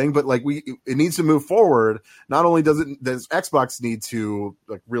good thing, but like it needs to move forward. Not only does Xbox need to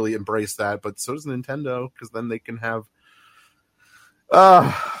like really embrace that, but so does Nintendo, because then they can have.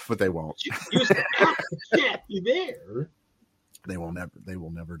 But they won't. You there? They will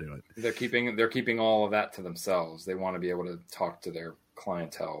never do it. They're keeping all of that to themselves. They want to be able to talk to their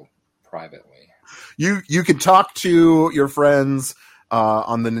clientele privately. You can talk to your friends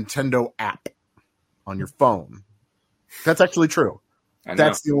on the Nintendo app on your phone. That's actually true.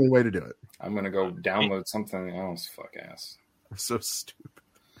 That's the only way to do it. I'm going to go download something else. Fuck ass. So stupid.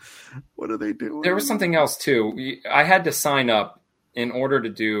 What are they doing? There was something else too. I had to sign up in order to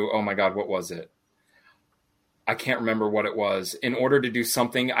do, oh my God, what was it? I can't remember what it was. In order to do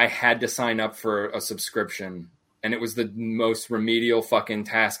something, I had to sign up for a subscription And it was the most remedial fucking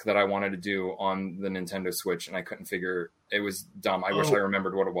task that I wanted to do on the Nintendo Switch, and I couldn't figure. It was dumb. I wish I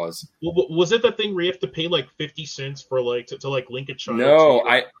remembered what it was. Well, was it that thing where you have to pay like 50 cents for like to like link a child?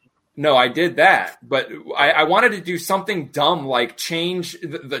 No, I did that, but I wanted to do something dumb like change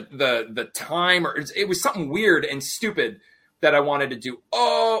the time, or it was something weird and stupid that I wanted to do.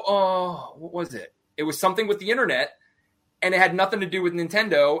 Oh, what was it? It was something with the internet. And it had nothing to do with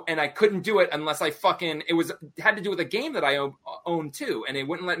Nintendo, and I couldn't do it unless I it had to do with a game that I owned too, and it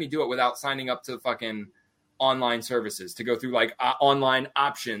wouldn't let me do it without signing up to fucking online services to go through like online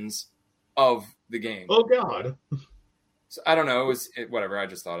options of the game. Oh God! So I don't know. Whatever. I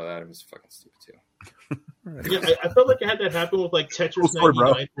just thought of that. It was fucking stupid too. Yeah, I felt like I had that happen with like Tetris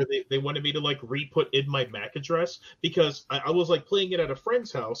 99, where they wanted me to like re-put in my MAC address because I was like playing it at a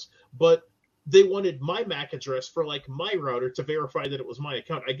friend's house, but they wanted my MAC address for like my router to verify that it was my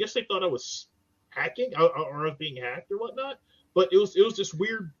account. I guess they thought I was hacking or I was being hacked or whatnot. But it was this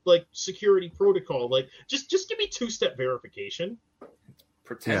weird like security protocol. Like just give me 2-step verification.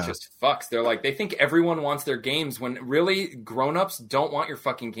 Pretentious fucks. They're like, they think everyone wants their games when really grown-ups don't want your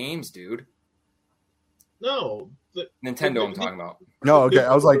fucking games, dude. No. Nintendo I'm talking about. No, okay.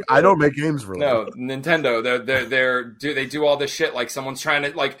 I was like, I don't make games for No, Nintendo. They do all this shit like someone's trying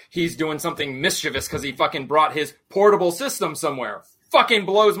to like he's doing something mischievous because he fucking brought his portable system somewhere. Fucking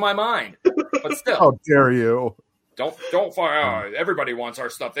blows my mind. But still, how dare you? Don't fire. Everybody wants our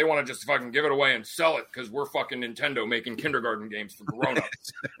stuff. They want to just fucking give it away and sell it because we're fucking Nintendo making kindergarten games for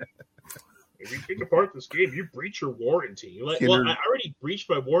grown-ups. If you take apart this game, you breach your warranty. Well, I already breached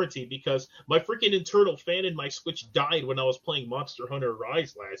my warranty because my freaking internal fan in my Switch died when I was playing Monster Hunter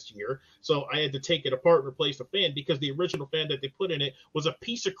Rise last year. So I had to take it apart and replace the fan because the original fan that they put in it was a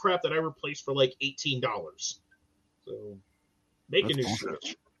piece of crap that I replaced for like $18. So make a new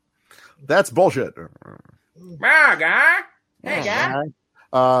Switch. That's bullshit. Guy. Hey, guy.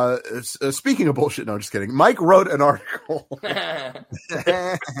 Speaking of bullshit, no, just kidding. Mike wrote an article.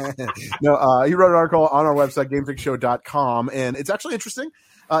 No, he wrote an article on our website, GameFixShow.com, and it's actually interesting.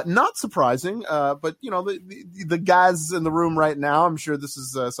 Not surprising, but you know, the guys in the room right now, I'm sure this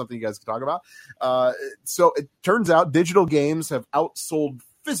is something you guys can talk about. So it turns out digital games have outsold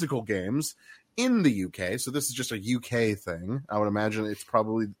physical games in the UK. So this is just a UK thing. I would imagine it's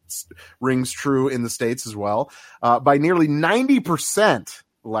probably rings true in the States as well, by nearly 90%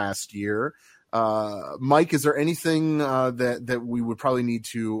 last year. Mike, is there anything that we would probably need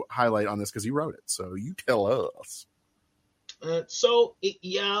to highlight on this? Because he wrote it. So you tell us.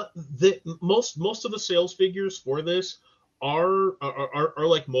 Most of the sales figures for this are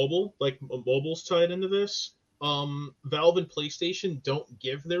like mobile, like mobile's tied into this. Valve and PlayStation don't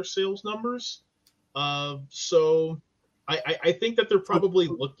give their sales numbers. So I think that they're probably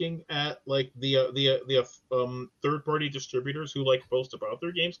looking at like the third party distributors who like post about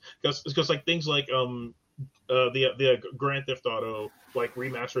their games because like things like the Grand Theft Auto like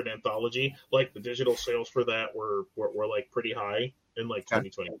remastered anthology, like the digital sales for that were like pretty high in like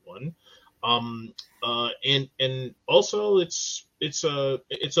 2021. And also it's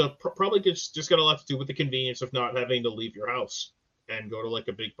probably just got a lot to do with the convenience of not having to leave your house and go to like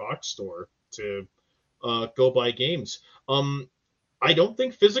a big box store to go buy games. I don't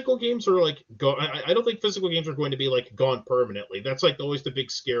think physical games are like I don't think physical games are going to be like gone permanently. That's like always the big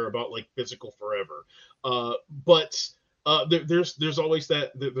scare about like physical forever. But there's always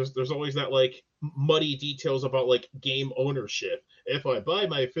that like muddy details about like game ownership. If I buy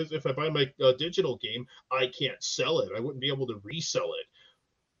my digital game, I can't sell it. I wouldn't be able to resell it.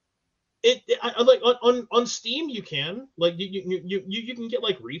 I like on Steam you can like you can get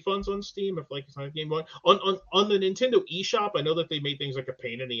like refunds on Steam if like it's not a game on the Nintendo eShop. I know that they made things like a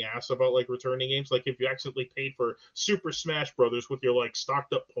pain in the ass about like returning games. Like if you accidentally paid for Super Smash Brothers with your like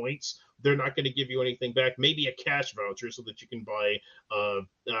stocked up points, they're not going to give you anything back. Maybe a cash voucher so that you can buy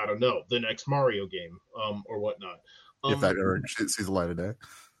I don't know, the next Mario game or whatnot. If that ever sees the light of day,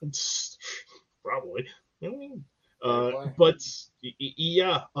 probably. But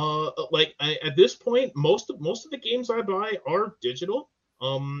yeah, at this point, most of the games I buy are digital.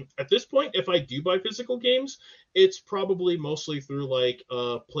 At this point, if I do buy physical games, it's probably mostly through like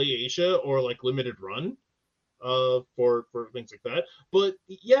PlayAsia or like Limited Run, for things like that. But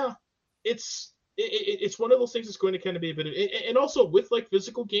yeah, it's one of those things that's going to kind of be a bit of, and also with like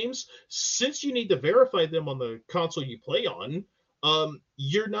physical games, since you need to verify them on the console you play on,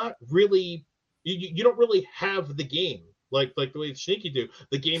 you're not really. You don't really have the game like the way Sneaky do.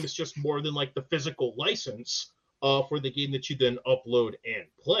 The game is just more than like the physical license for the game that you then upload and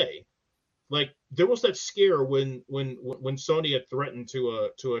play. Like there was that scare when Sony had threatened to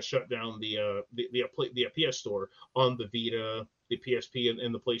shut down the PS Store on the Vita, the PSP,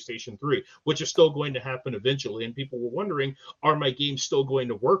 and the PlayStation 3, which is still going to happen eventually. And people were wondering, are my games still going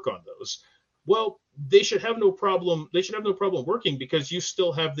to work on those? Well, they should have no problem. They should have no problem working because you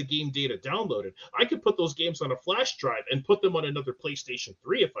still have the game data downloaded. I could put those games on a flash drive and put them on another PlayStation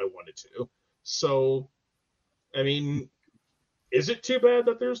 3 if I wanted to. So, I mean, is it too bad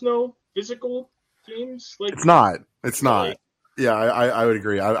that there's no physical games? Like, it's not. It's not. Like, yeah, I would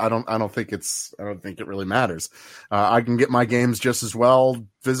agree. I don't think it really matters. I can get my games just as well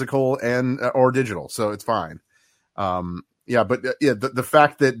physical and or digital, so it's fine. Yeah, but the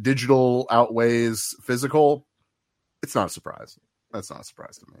fact that digital outweighs physical, it's not a surprise. That's not a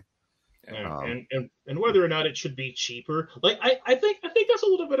surprise to me. And whether or not it should be cheaper, like I think that's a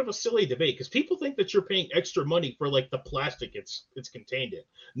little bit of a silly debate because people think that you're paying extra money for like the plastic it's contained in.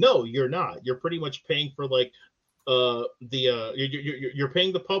 No, you're not. You're pretty much paying for like you're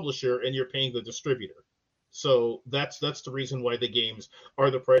paying the publisher and you're paying the distributor. So that's the reason why the games are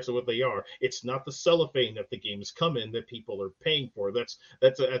the price of what they are. It's not the cellophane that the games come in that people are paying for. That's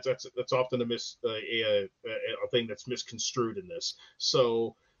often a thing that's misconstrued in this.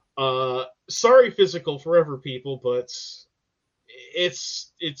 So sorry, Physical Forever people, but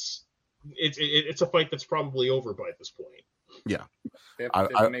it's a fight that's probably over by this point. Yeah,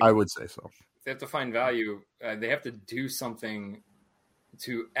 I would say so. They have to find value. They have to do something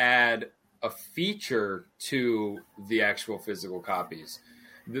to add a feature to the actual physical copies.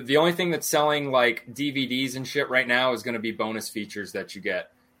 The only thing that's selling like DVDs and shit right now is going to be bonus features that you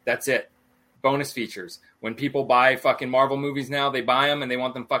get. That's it. Bonus features. When people buy fucking Marvel movies now, they buy them and they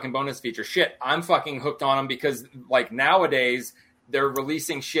want them fucking bonus features. Shit, I'm fucking hooked on them because like nowadays they're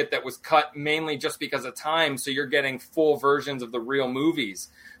releasing shit that was cut mainly just because of time. So you're getting full versions of the real movies.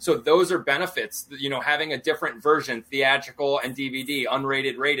 So those are benefits, you know, having a different version, theatrical and DVD,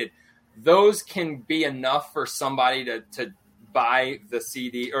 unrated, rated. Those can be enough for somebody to buy the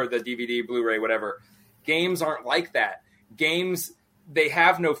CD or the DVD, Blu-ray, whatever. Games aren't like that. Games, they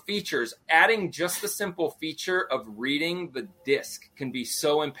have no features. Adding just the simple feature of reading the disc can be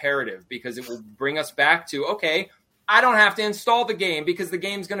so imperative because it will bring us back to, okay, I don't have to install the game because the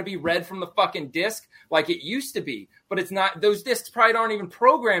game's going to be read from the fucking disc like it used to be. But it's not. Those discs probably aren't even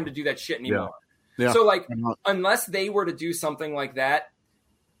programmed to do that shit anymore. Yeah. So, like, unless they were to do something like that,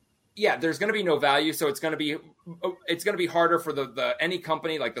 yeah, there's going to be no value. So it's going to be harder for the any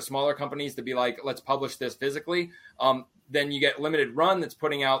company, like the smaller companies, to be like, let's publish this physically. Then you get Limited Run that's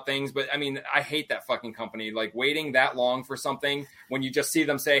putting out things. But I mean, I hate that fucking company. Like waiting that long for something when you just see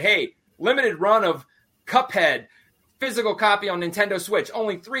them say, hey, limited run of Cuphead, physical copy on Nintendo Switch,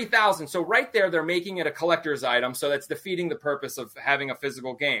 only 3,000. So right there, they're making it a collector's item. So that's defeating the purpose of having a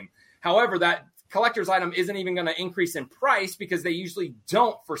physical game. However, that collector's item isn't even going to increase in price because they usually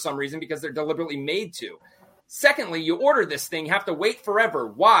don't for some reason because they're deliberately made to. Secondly, you order this thing, you have to wait forever.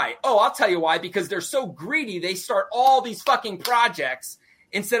 Why? Oh, I'll tell you why. Because they're so greedy, they start all these fucking projects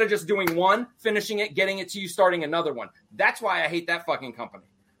instead of just doing one, finishing it, getting it to you, starting another one. That's why I hate that fucking company.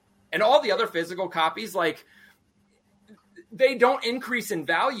 And all the other physical copies, like, they don't increase in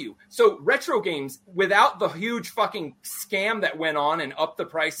value. So retro games, without the huge fucking scam that went on and up the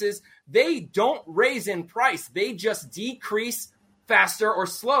prices, they don't raise in price. They just decrease faster or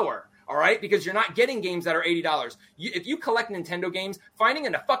slower. All right? Because you're not getting games that are $80. If you collect Nintendo games, finding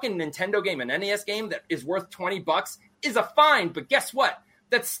a fucking Nintendo game, an NES game that is worth $20 is a find. But guess what?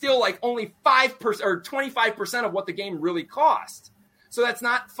 That's still like only 5% or 25% of what the game really cost. So that's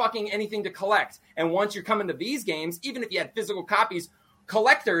not fucking anything to collect. And once you're coming to these games, even if you had physical copies,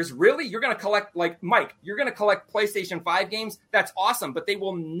 collectors, really? You're going to collect, like, Mike, you're going to collect PlayStation 5 games? That's awesome, but they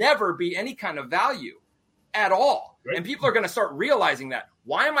will never be any kind of value at all. Right. And people are going to start realizing that.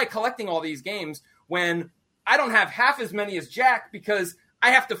 Why am I collecting all these games when I don't have half as many as Jack because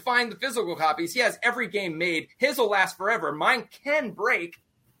I have to find the physical copies? He has every game made. His will last forever. Mine can break,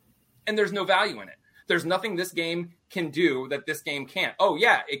 and there's no value in it. There's nothing this game can do that this game can't. Oh,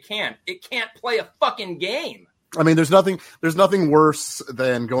 yeah, it can. It can't play a fucking game. I mean, there's nothing worse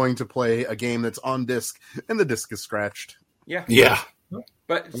than going to play a game that's on disc and the disc is scratched. Yeah. Yeah.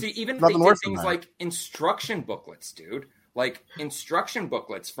 But see, even they did things like instruction booklets, dude. Like instruction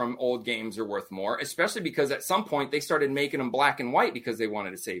booklets from old games are worth more, especially because at some point they started making them black and white because they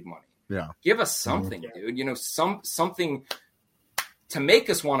wanted to save money. Yeah. Give us something, dude. You know, something to make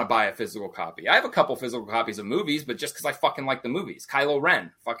us want to buy a physical copy. I have a couple physical copies of movies, but just because I fucking like the movies. Kylo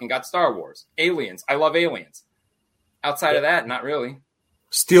Ren, fucking got Star Wars. Aliens, I love Aliens. Outside of that, not really.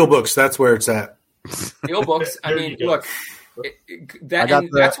 Steelbooks, that's where it's at. Steelbooks, I mean, look,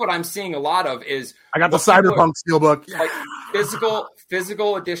 That's what I'm seeing a lot of is I got the Cyberpunk Steelbook. Like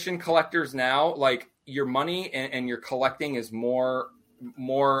physical edition collectors now, like your money and your collecting is more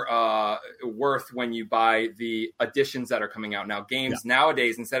worth when you buy the editions that are coming out now. Games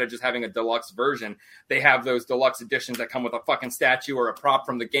nowadays, instead of just having a deluxe version, they have those deluxe editions that come with a fucking statue or a prop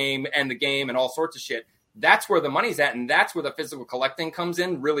from the game and all sorts of shit. That's where the money's at, and that's where the physical collecting comes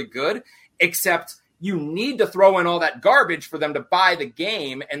in really good, except you need to throw in all that garbage for them to buy the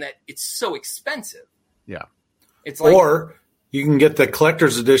game, and that it's so expensive. Yeah. It's like, or you can get the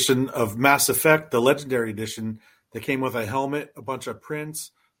collector's edition of Mass Effect, the Legendary Edition. They came with a helmet, a bunch of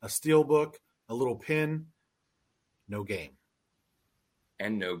prints, a steelbook, a little pin, no game.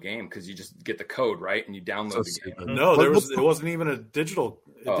 And no game, because you just get the code, right? And you download the game. No, it wasn't even a digital.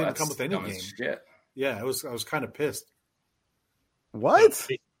 It didn't come with any dumb game. as shit. Yeah, I was kind of pissed. What?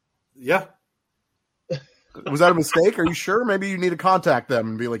 Yeah. Was that a mistake? Are you sure? Maybe you need to contact them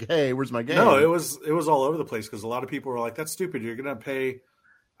and be like, "Hey, where's my game?" No, it was all over the place because a lot of people were like, "That's stupid. You're going to pay."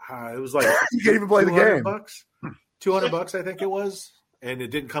 It was like you can't even play the game. $200, $200, I think it was, and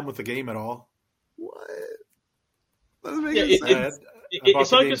it didn't come with the game at all. What? Doesn't make any sense.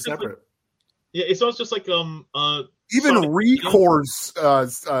 It's not just separate. It's not just like even Sonic Recor's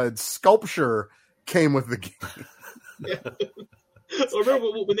sculpture came with the game. Remember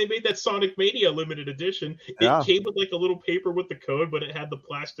when they made that Sonic Mania limited edition? It came with like a little paper with the code, but it had the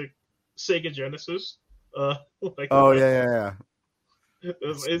plastic Sega Genesis. Yeah.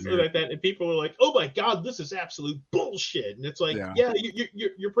 It's like that, and people were like, "Oh my god, this is absolute bullshit!" And it's like,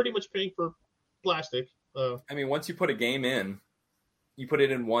 you're pretty much paying for plastic. I mean, once you put a game in, you put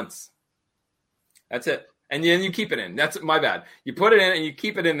it in once. That's it, and then you keep it in. That's my bad. You put it in and you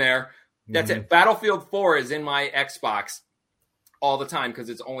keep it in there. That's it. Battlefield 4 is in my Xbox all the time because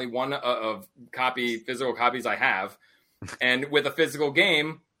it's only one of physical copies I have, and with a physical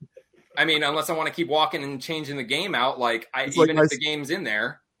game. I mean, unless I want to keep walking and changing the game out, if the game's in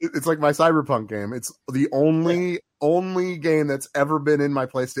there. It's like my Cyberpunk game. It's the only game that's ever been in my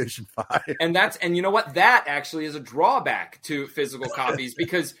PlayStation 5. And you know what? That actually is a drawback to physical copies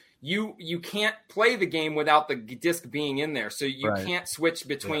because you can't play the game without the disc being in there. So you can't switch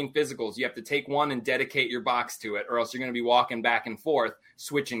between physicals. You have to take one and dedicate your box to it, or else you're going to be walking back and forth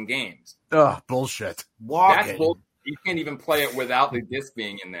switching games. Ugh, bullshit. That's bullshit. You can't even play it without the disc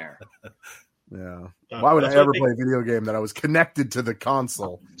being in there. Yeah. Why would I ever play a video game that I was connected to the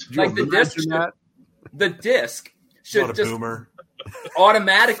console? Like the disc should just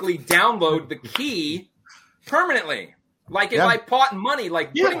automatically download the key permanently. Like if I bought money,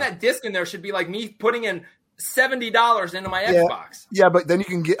 putting that disc in there should be like me putting in $70 into my Xbox. Yeah, but then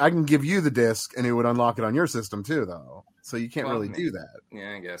I can give you the disc and it would unlock it on your system too, though. So you can't really do that.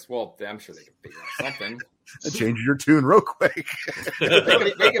 Yeah, I guess. Well, I'm sure they can figure out something. That changes your tune real quick.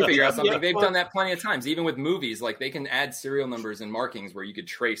 they can figure out something. They've done that plenty of times. Even with movies, they can add serial numbers and markings where you could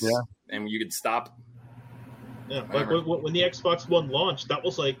trace and you could stop. Yeah, like when the Xbox One launched, that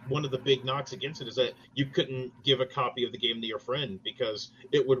was like one of the big knocks against it is that you couldn't give a copy of the game to your friend because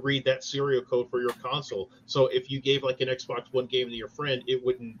it would read that serial code for your console. So if you gave like an Xbox One game to your friend, it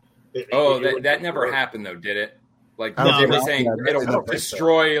wouldn't. That never happened though, did it? They were saying it'll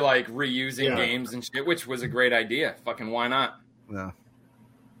destroy reusing games and shit, which was a great idea. Fucking why not? Yeah.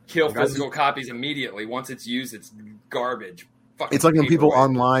 Kill physical copies immediately. Once it's used, it's garbage. Fucking it's like when people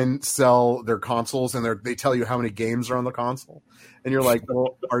online sell their consoles and they tell you how many games are on the console, and you're like,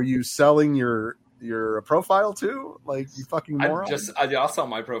 "Well, are you selling your profile too? Like you fucking moron." I'll sell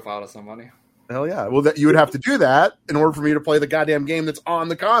my profile to somebody. Hell yeah! Well, you would have to do that in order for me to play the goddamn game that's on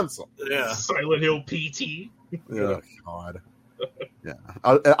the console. Yeah, Silent Hill PT. Oh God. Yeah,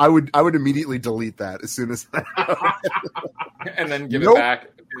 I would immediately delete that as soon as and then give it back.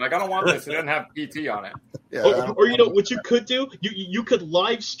 I don't want this. It doesn't have PT on it. Yeah, or what you could do? You could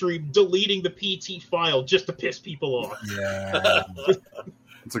live stream deleting the PT file just to piss people off. Yeah,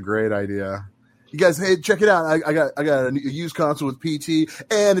 it's a great idea. You guys, hey, check it out! I got a used console with PT,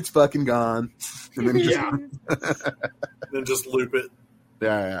 and it's fucking gone. And then then just loop it.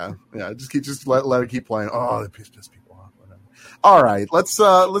 Yeah. Just let it keep playing. Oh, that pissed people off. Whatever. All right, let's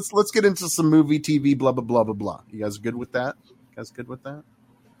get into some movie, TV, blah blah blah blah blah. You guys good with that?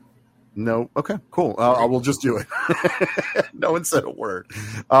 No. Okay. Cool. I will just do it. No one said a word.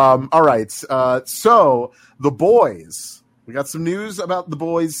 All right. So The Boys. We got some news about The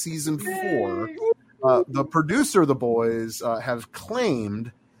Boys season 4. The producer of The Boys have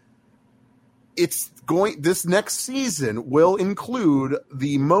claimed this next season will include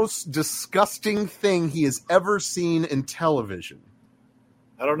the most disgusting thing he has ever seen in television.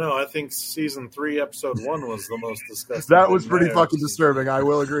 I don't know. I think season 3, episode 1 was the most disgusting. That was pretty fucking disturbing. I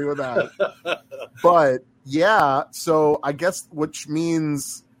will agree with that. But yeah, so I guess which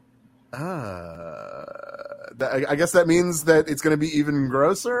means, I guess that means that it's going to be even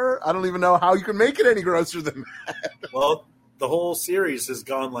grosser. I don't even know how you can make it any grosser than that. Well, the whole series has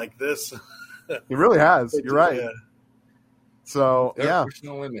gone like this. It really has. You're right. Yeah. So yeah, pushing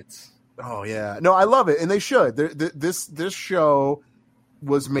the limits. Oh yeah, no, I love it, and they should. This show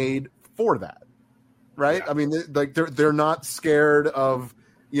was made for that, right? Yeah. I mean, they're not scared of,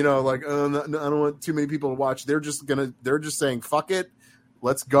 like, I don't want too many people to watch. They're just saying, fuck it,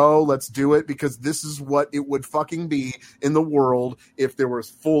 let's go, let's do it, because this is what it would fucking be in the world if there was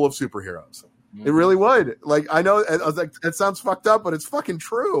full of superheroes. Mm-hmm. It really would. Like, I know, I was like, it sounds fucked up, but it's fucking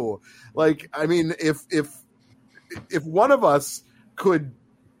true. Like, I mean, if one of us could,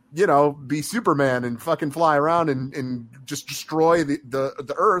 be Superman and fucking fly around and just destroy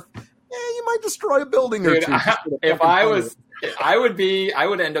the Earth, you might destroy a building or two. I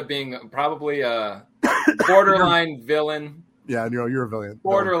would end up being probably a borderline villain. Yeah, you're a villain.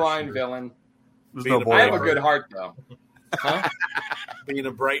 Borderline villain. I have a good heart, though. Huh? Being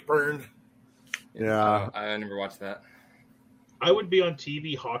a Brightburn. Yeah, I never watched that. I would be on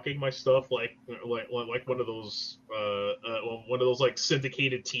TV hawking my stuff like one of those like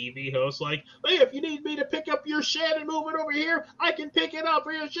syndicated TV hosts. Like, hey, if you need me to pick up your shed and move it over here, I can pick it up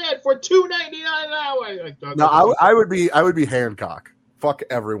for your shed for $2.99 an hour. No, I would be Hancock. Fuck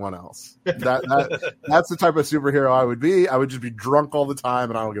everyone else. That's the type of superhero I would be. I would just be drunk all the time,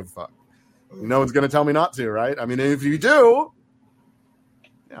 and I don't give a fuck. No one's going to tell me not to, right? I mean, if you do.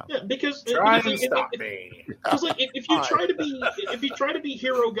 Yeah, because try and stop me. Because like if you try to be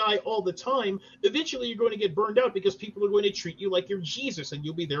hero guy all the time, eventually you're going to get burned out because people are going to treat you like you're Jesus and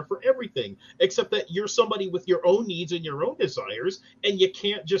you'll be there for everything. Except that you're somebody with your own needs and your own desires, and you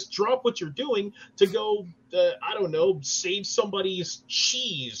can't just drop what you're doing to go, I don't know, save somebody's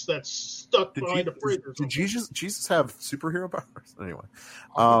cheese that's stuck behind a fridge. Or something. Did Jesus have superhero powers? Anyway,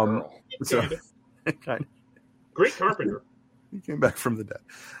 kind of. Great carpenter. He came back from the dead.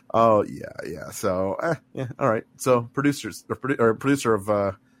 Oh yeah. So all right. So producer of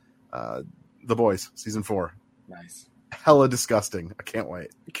The Boys season 4. Nice. Hella disgusting. I can't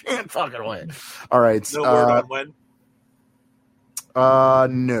wait. I can't fucking wait. All right. No word on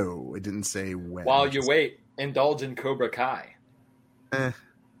when. No, it didn't say when. While you wait, indulge in Cobra Kai.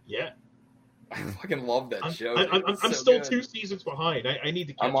 Yeah. I fucking love that show. I'm still good. 2 seasons behind. I need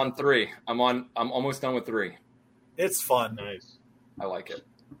to. I'm on 3. I'm almost done with 3. It's fun. Nice. I like it.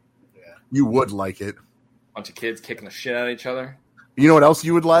 Yeah. You would like it. Bunch of kids kicking the shit out of each other. You know what else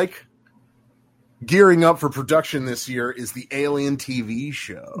you would like? Gearing up for production this year is the Alien TV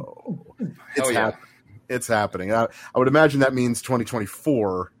show. It's happening. I would imagine that means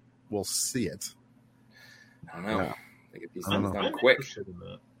 2024 we'll see it. I don't know. Yeah. They get these things done quick. In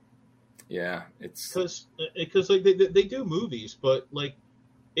that. Yeah, it's because like they do movies, but like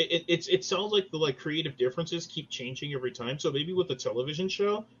it sounds like the creative differences keep changing every time. So maybe with the television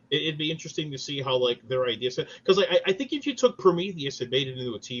show, it'd be interesting to see how their ideas. Because I think if you took Prometheus and made it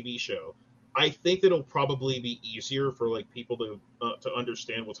into a TV show, I think it'll probably be easier for people to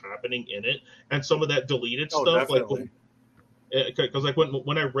understand what's happening in it, and some of that deleted stuff. Definitely. Because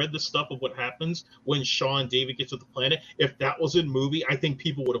when I read the stuff of what happens when Shaw and David get to the planet, if that was in movie, I think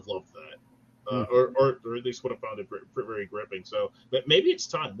people would have loved that. Or at least would have found it very gripping. So maybe it's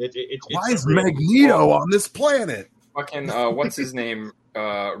time. Why is Magneto on this planet? Fucking what's his name?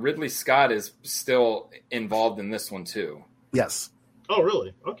 Ridley Scott is still involved in this one too. Yes. Oh,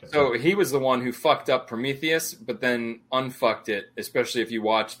 really? Okay. So he was the one who fucked up Prometheus, but then unfucked it. Especially if you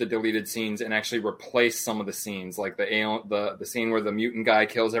watch the deleted scenes and actually replace some of the scenes, like the scene where the mutant guy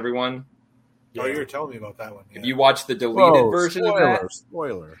kills everyone. Oh, you were telling me about that one. Yeah. If you watch the deleted version of that,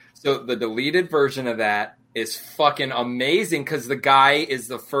 spoiler. So the deleted version of that is fucking amazing because the guy is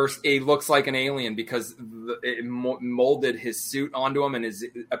the first. He looks like an alien because it molded his suit onto him and his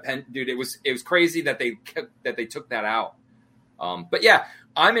dude. It was crazy that they took that out. But yeah,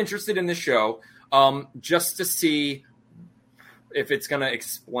 I'm interested in this show just to see if it's going to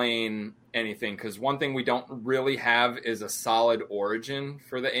explain anything. Because one thing we don't really have is a solid origin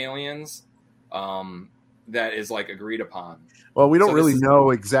for the aliens. That is agreed upon. Well, we don't really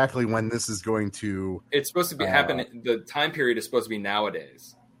know exactly when this is going to. It's supposed to be happen. The time period is supposed to be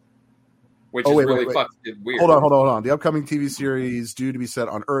nowadays, which is really fucking weird. Hold on. The upcoming TV series due to be set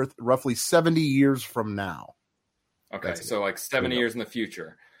on Earth roughly 70 years from now. Okay, so 70 years in the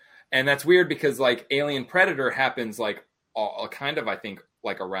future, and that's weird because Alien Predator happens kind of I think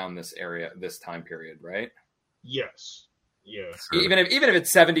around this area, this time period, right? Yes. Yeah. Even if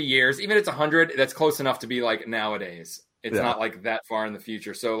it's 70 years, even if it's 100, that's close enough to be like nowadays. It's Yeah. not like that far in the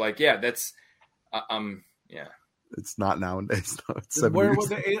future. So like, yeah, that's yeah. It's not nowadays. No, it's 70 Where years.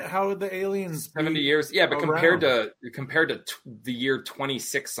 would how would the aliens? 70 be years, yeah, but around? compared to the year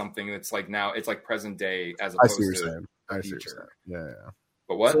 26 something, it's like now it's like present day as I opposed see what to you're saying. I see what future. you're saying. Yeah.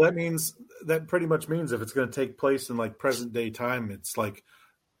 But what? So that pretty much means if it's going to take place in like present day time, it's like,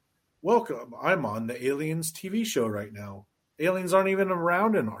 welcome, I'm on the Aliens TV show right now. Aliens aren't even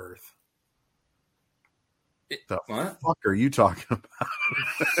around in Earth. The What? fuck are you talking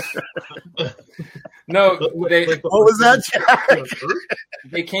about? No, they Like, What was that, Jack?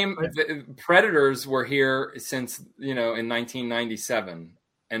 they came. The Predators were here since in 1997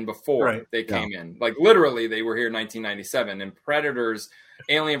 and before Right. they came in. Like literally, they were here in 1997. And Predators,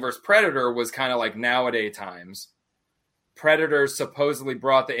 Alien vs Predator, was kind of like nowadays times. Predators supposedly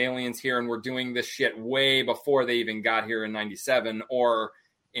brought the aliens here and were doing this shit way before they even got here in 97 or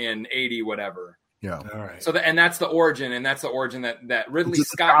in 80, whatever. Yeah. All right. So and that's the origin, and that's the origin that Ridley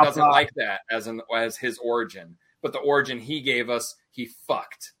Just Scott stop doesn't that. like that as his origin. But the origin he gave us, he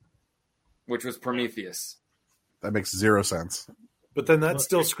fucked, which was Prometheus. That makes zero sense. But then that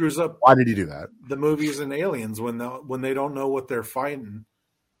still screws up Why did he do that? the movies and aliens when they don't know what they're fighting,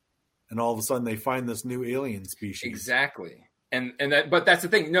 and all of a sudden they find this new alien species. Exactly. But that's the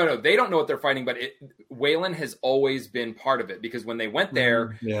thing. No, they don't know what they're fighting. But Wayland has always been part of it because when they went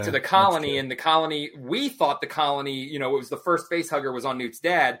there Yeah, to the that's colony, true. and the colony, we thought the colony, it was the first facehugger was on Newt's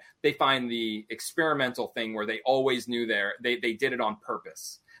dad. They find the experimental thing where they always knew they did it on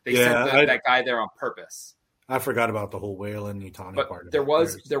purpose. They Yeah, sent that guy there on purpose. I forgot about the whole Whalen Yutani part. But of there it.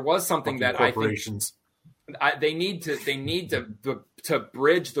 was There's something fucking that I think corporations. they need to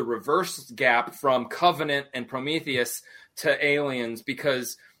bridge the reverse gap from Covenant and Prometheus to Aliens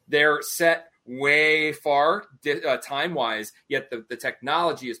because they're set way far time wise, yet the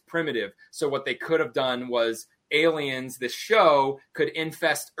technology is primitive. So what they could have done was Aliens, this show, could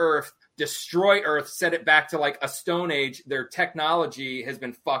infest Earth, destroy Earth, set it back to like a Stone Age. Their technology has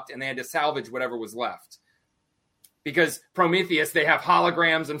been fucked, and they had to salvage whatever was left. Because Prometheus, they have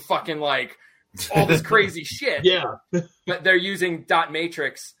holograms and fucking like all this crazy shit. Yeah. But they're using dot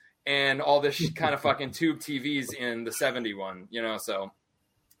matrix and all this kind of fucking tube TVs in the 71, so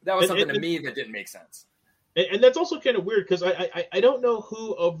that was something to me that didn't make sense. And that's also kind of weird because I don't know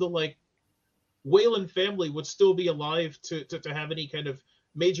who of the like Wayland family would still be alive to have any kind of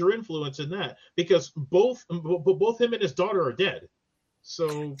major influence in that because both him and his daughter are dead.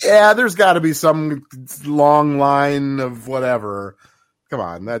 So Yeah, there's got to be some long line of whatever. Come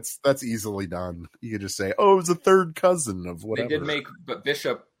on, that's easily done. You could just say, "Oh, it was a third cousin of whatever." They did make, but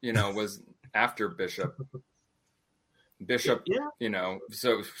Bishop, was after Bishop. Bishop, yeah.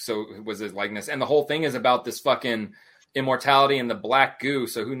 So was his likeness, and the whole thing is about this fucking immortality and the black goo.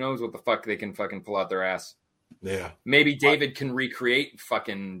 So who knows what the fuck they can fucking pull out their ass? Yeah, maybe David can recreate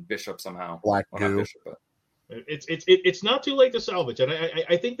fucking Bishop somehow. Black well, goo. not Bishop, but. It's not too late to salvage, and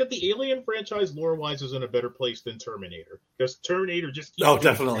I think that the Alien franchise lore-wise is in a better place than Terminator because Terminator just keeps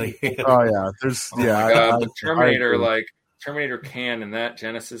definitely. Oh yeah, there's my God, the Terminator, Terminator Can and that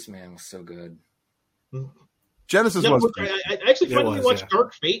Genesis man was so good. Genesis No, was. I actually finally watched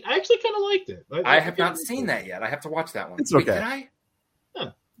Dark Fate. I actually kind of liked it. I have not seen that yet. I have to watch that one. It's okay. Wait, did I? Yeah,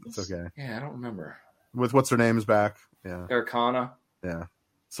 it's okay. Yeah, I don't remember. With what's her name's back? Yeah, Sarah Connor. Yeah,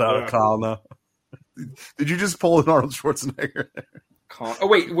 Sarah Connor. Did you just pull an Arnold Schwarzenegger? Oh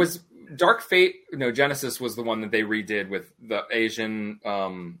wait, was Dark Fate? No, Genesis was the one that they redid with the Asian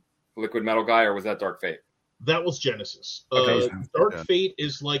liquid metal guy, or was that Dark Fate? That was Genesis. Okay. Dark Fate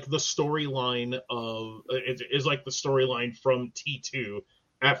is like the storyline of is like the storyline from T2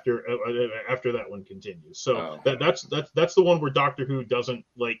 after that one continues. So that's the one where Doctor Who doesn't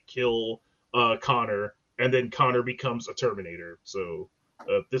like kill Connor, and then Connor becomes a Terminator. So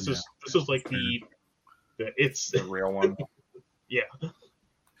this is like it's the real one. Yeah.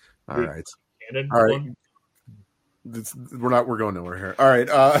 All right. Canon All right. one. We're going nowhere here. All right.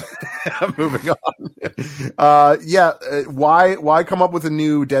 Moving on. Why come up with a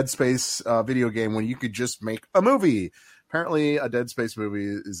new Dead Space video game when you could just make a movie? Apparently a Dead Space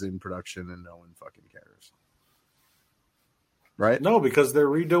movie is in production and no one fucking cares. Right? No, because they're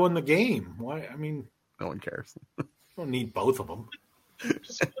redoing the game. Why? I mean, no one cares. Don't need both of them.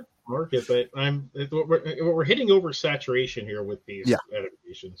 Market, but we're hitting over saturation here with these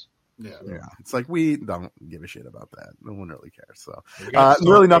adaptations. Yeah. It's like we don't give a shit about that. No one really cares. So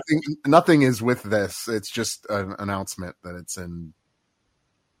really nothing is with this. It's just an announcement that it's in,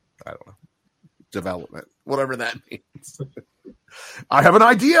 I don't know, development, whatever that means. I have an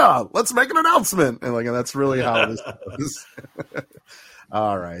idea. Let's make an announcement. And that's really how this goes.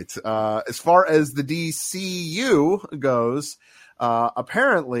 All right. As far as the DCU goes,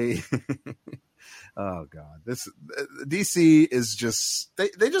 apparently, oh God, this DC is just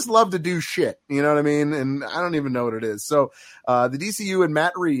they just love to do shit. You know what I mean? And I don't even know what it is. So the DCU and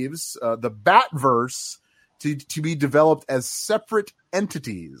Matt Reeves, the Batverse, to be developed as separate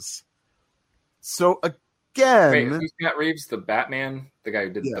entities. So again, wait, who's Matt Reeves? The Batman, the guy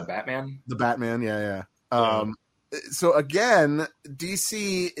who did the Batman. The Batman, yeah. So again,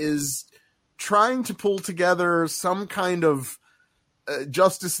 DC is trying to pull together some kind of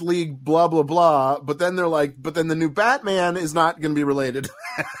Justice League, blah blah blah. But then they're like, but then the new Batman is not going to be related.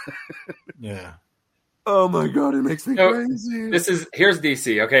 Yeah. Oh my God, it makes me crazy. Here's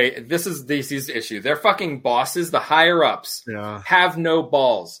DC. Okay, this is DC's issue. Their fucking bosses, the higher ups, have no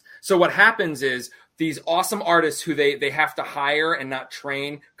balls. So what happens is these awesome artists who they have to hire and not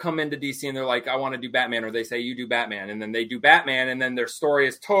train come into DC and they're like, I want to do Batman, or they say you do Batman, and then they do Batman, and then their story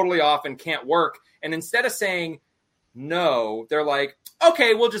is totally off and can't work. And instead of saying no, they're like,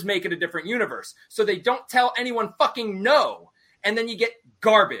 okay, we'll just make it a different universe. So they don't tell anyone fucking no. And then you get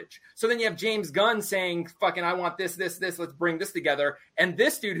garbage. So then you have James Gunn saying, fucking, I want this, let's bring this together. And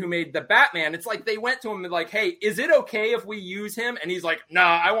this dude who made the Batman, it's like they went to him and like, hey, is it okay if we use him? And he's like,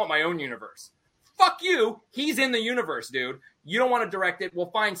 nah, I want my own universe. Fuck you. He's in the universe, dude. You don't want to direct it.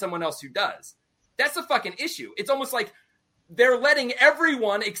 We'll find someone else who does. That's the fucking issue. It's almost like they're letting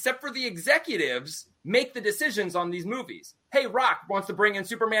everyone except for the executives make the decisions on these movies. Hey, Rock wants to bring in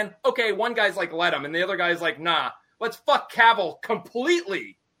Superman. Okay, one guy's like, let him. And the other guy's like, nah. Let's fuck Cavill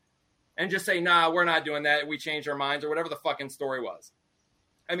completely and just say, nah, we're not doing that. We changed our minds or whatever the fucking story was.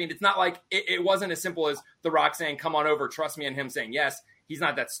 I mean, it's not like it wasn't as simple as The Rock saying, come on over, trust me, and him saying yes. He's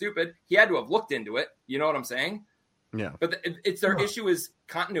not that stupid. He had to have looked into it. You know what I'm saying? Yeah. But it's their issue is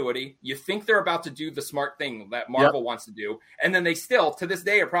continuity. You think they're about to do the smart thing that Marvel wants to do. And then they still, to this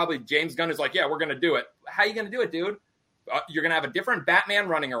day, are probably James Gunn is like, yeah, we're going to do it. How are you going to do it, dude? You're going to have a different Batman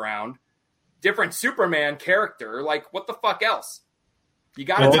running around. Different Superman character, like what the fuck else? You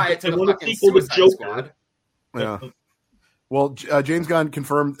got to tie it to the fucking Suicide Squad. Yeah. Well, James Gunn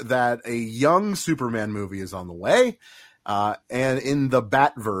confirmed that a young Superman movie is on the way, and in the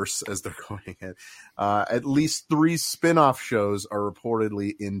Batverse, as they're calling it, at least 3 spin-off shows are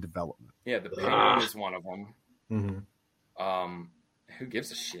reportedly in development. Yeah, the Penguin is one of them. Mm-hmm. Who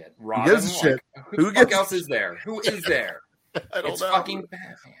gives a shit? Robin? Who gives a shit? Who the fuck else is there? Who is there? I don't it's know. Fucking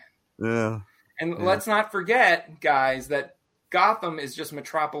Batman. Yeah. And let's not forget, guys, that Gotham is just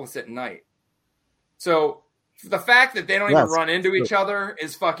Metropolis at night. So the fact that they don't even run into each other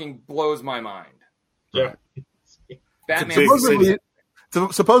is fucking blows my mind. Yeah. Batman.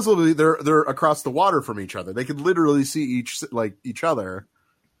 Supposedly they're across the water from each other. They could literally see each other.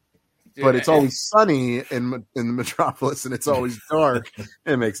 Dude, but it's always sunny in the Metropolis, and it's always dark.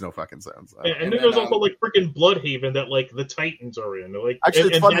 It makes no fucking sense. And then there's also like freaking Bloodhaven that like the Titans are in. Like,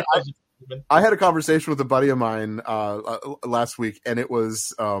 actually, it's funny. I had a conversation with a buddy of mine last week, and it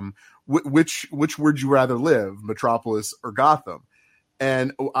was which would you rather live, Metropolis or Gotham?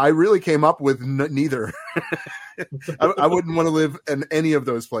 And I really came up with neither. I wouldn't want to live in any of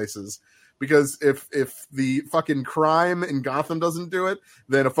those places. Because if the fucking crime in Gotham doesn't do it,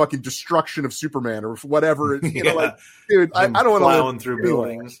 then a fucking destruction of Superman or whatever. You know, like, dude, I don't want to plowing through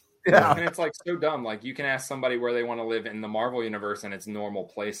buildings. Yeah, and it's like so dumb. Like you can ask somebody where they want to live in the Marvel universe, and it's normal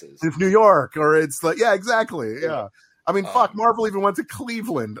places. It's New York, or it's like, yeah, exactly. Yeah, I mean, fuck. Marvel even went to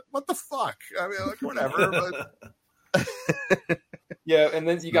Cleveland. What the fuck? I mean, like, whatever. But yeah, and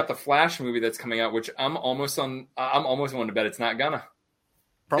then you got the Flash movie that's coming out, which I'm almost willing to bet it's not gonna.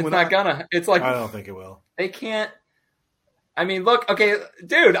 Probably it's not gonna. It's like I don't think it will. They can't. I mean, look, okay,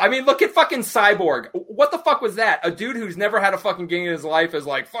 dude. I mean, look at fucking Cyborg. What the fuck was that? A dude who's never had a fucking game in his life is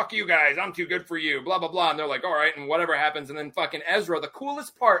like, fuck you guys, I'm too good for you, blah, blah, blah. And they're like, all right, and whatever happens. And then fucking Ezra, the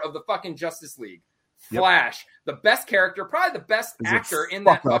coolest part of the fucking Justice League, Flash, the best character, probably the best actor in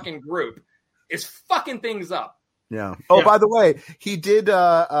that fucking group, is fucking things up. Yeah. Oh, by the way, he did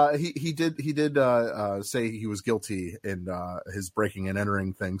say he was guilty in his breaking and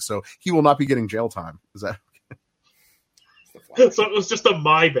entering thing, so he will not be getting jail time. Is that? So it was just a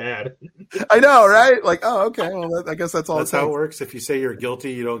my bad. I know, right? Like, oh, okay. Well, I guess that's all. That's how it works. If you say you're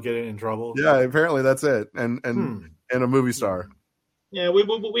guilty, you don't get in trouble. Yeah, apparently that's it. And a movie star. Yeah,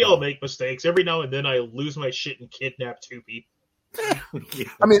 we all make mistakes. Every now and then I lose my shit and kidnap 2 people. Yeah.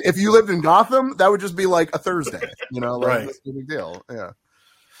 I mean, if you lived in Gotham, that would just be like a Thursday, you know, like, right? That's no big deal. Yeah.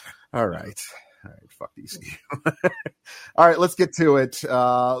 All right. Fuck DC. All right, let's get to it.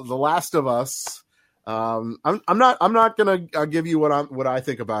 The Last of Us I'm not gonna give you what I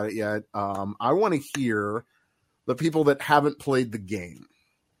think about it yet. I want to hear the people that haven't played the game,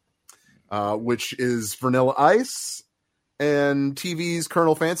 which is Vanilla Ice and TV's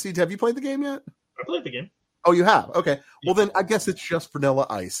Colonel Fancy. Have you played the game yet? I played the game. Oh, you have? Okay. Well, then I guess it's just Vanilla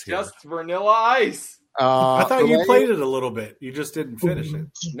Ice here. Just Vanilla Ice. I thought you played it a little bit. You just didn't finish it.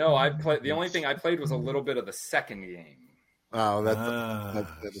 No, I played. The only thing I played was a little bit of the second game. Oh, that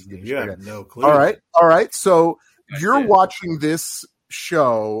is good. You have no clue. All right. So you're watching this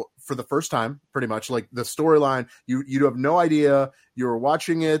show for the first time, pretty much. Like the storyline, you have no idea. You're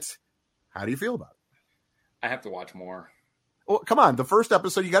watching it. How do you feel about it? I have to watch more. Well, come on. The first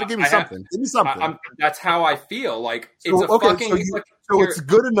episode, you got to give me something. Give me something. That's how I feel. Like it's fucking. So it's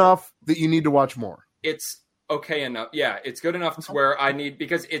good enough that you need to watch more. It's okay enough. Yeah, it's good enough to where I need,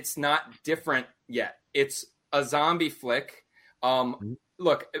 because it's not different yet. It's a zombie flick.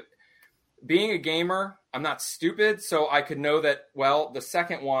 Look, being a gamer, I'm not stupid, so I could know that, well, the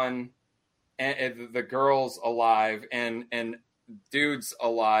second one, and the girl's alive and dude's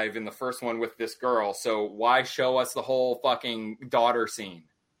alive in the first one with this girl, so why show us the whole fucking daughter scene?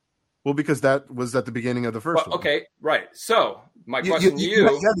 Well, because that was at the beginning of the first one. Okay, right. So my question to you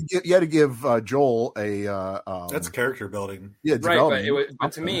had to give Joel a that's character building. Yeah, right.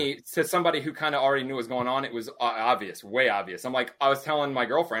 But to me, to somebody who kind of already knew what was going on, it was obvious, way obvious. I'm like, I was telling my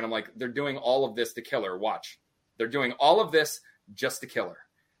girlfriend, I'm like, they're doing all of this to kill her. Watch, they're doing all of this just to kill her.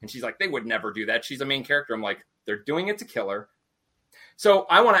 And she's like, they would never do that. She's a main character. I'm like, they're doing it to kill her. So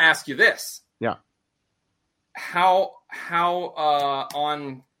I want to ask you this. Yeah. How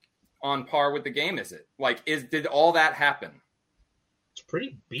on par with the game is it? Like, did all that happen? It's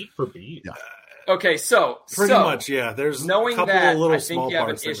pretty beat for beat. Yeah. Okay, so pretty much, yeah. There's knowing a couple that, of little I think small you have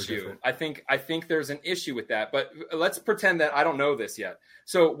an parts that were issue. different. I think there's an issue with that. But let's pretend that I don't know this yet.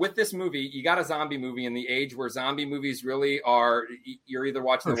 So with this movie, you got a zombie movie in the age where zombie movies really are. You're either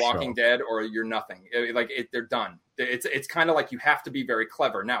watching The Walking Dead or you're nothing. They're done. It's kind of like you have to be very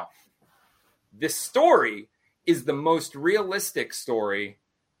clever. Now, this story is the most realistic story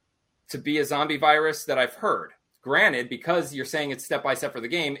to be a zombie virus that I've heard. Granted, because you're saying it's step by step for the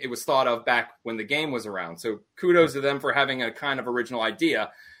game, it was thought of back when the game was around. So kudos to them for having a kind of original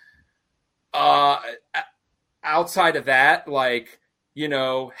idea. Outside of that, like, you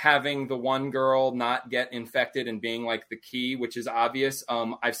know, having the one girl not get infected and being like the key, which is obvious.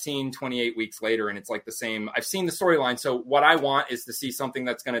 I've seen 28 Weeks Later and it's like the same. I've seen the storyline. So what I want is to see something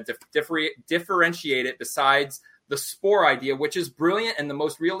that's going to differentiate it besides the spore idea, which is brilliant and the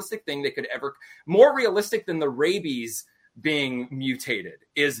most realistic thing they could ever, more realistic than the rabies being mutated,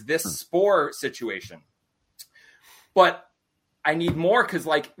 is this spore situation. But I need more, because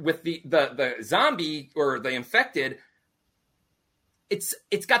like with the zombie or the infected,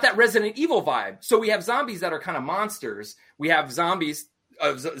 it's got that Resident Evil vibe. So we have zombies that are kind of monsters. We have zombies,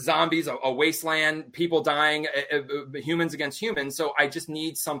 a wasteland, people dying, humans against humans. So I just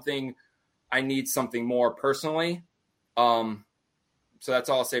need something. I need something more personally. So that's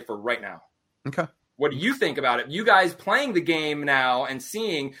all I'll say for right now. Okay. What do you think about it? You guys playing the game now and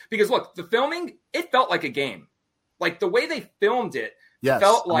seeing, because look, the filming, it felt like a game. Like the way they filmed it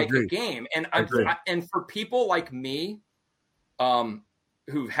felt like a game. And and for people like me,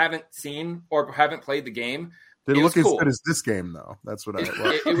 who haven't seen or haven't played the game, did it look as cool. good as this game though? That's what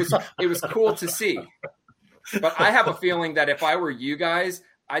it was cool to see. But I have a feeling that if I were you guys,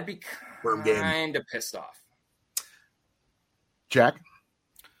 I'd be kind of pissed off. Jack?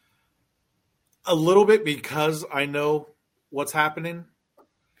 A little bit, because I know what's happening.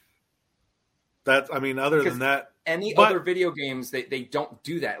 Other than that, other video games, they don't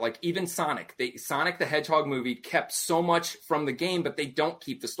do that. Like even Sonic the Hedgehog movie kept so much from the game, but they don't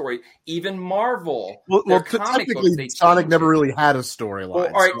keep the story. Even Marvel, technically, Sonic never really had a storyline. Well,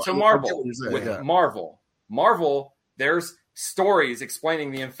 all right, so Marvel, there's stories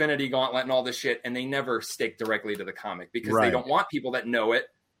explaining the Infinity Gauntlet and all this shit, and they never stick directly to the comic because they don't want people that know it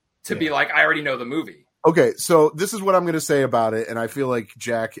to be like, I already know the movie. Okay, so this is what I'm going to say about it, and I feel like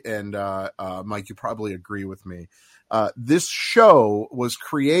Jack and Mike, you probably agree with me. This show was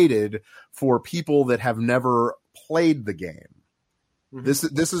created for people that have never played the game. Mm-hmm.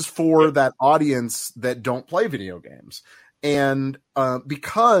 This is for that audience that don't play video games, and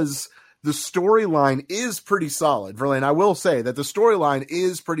because the storyline is pretty solid, Verlaine, I will say that the storyline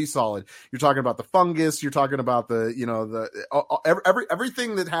is pretty solid. You're talking about the fungus. You're talking about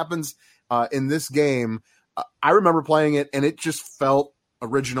everything that happens in this game. I remember playing it, and it just felt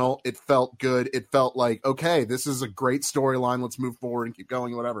original. It felt good. It felt like, okay, this is a great storyline. Let's move forward and keep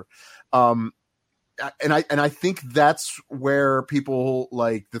going, whatever. And I think that's where people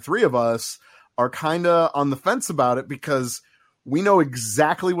like the three of us are kind of on the fence about it because we know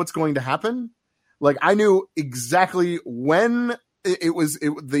exactly what's going to happen. Like I knew exactly when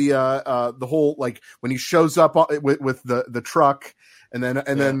the whole, like when he shows up with the truck and then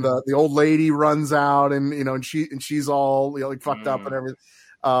the old lady runs out and, you know, and she's all, you know, like fucked up and everything.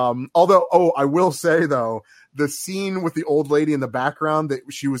 Although, I will say though, the scene with the old lady in the background that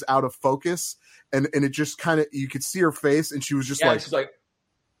she was out of focus and it just kind of, you could see her face and she was just she's like,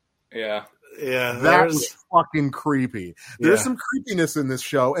 yeah, that was fucking creepy. There's some creepiness in this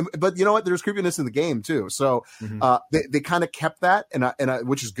show, but you know what? There's creepiness in the game too. So they kind of kept that, and I,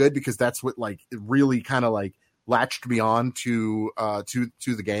 which is good because that's what like it really kind of like latched me on to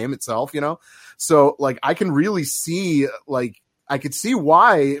the game itself. You know, so like I can really see like. I could see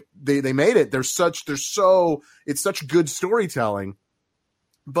why they made it. It's such good storytelling.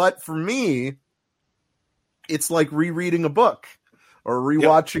 But for me, it's like rereading a book or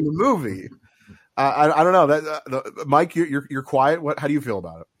rewatching a movie. I don't know. Mike, you're quiet. How do you feel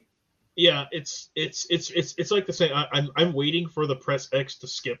about it? Yeah, it's like the same. I'm waiting for the press X to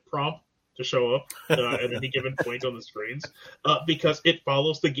skip prompt to show up at any given point on the screens because it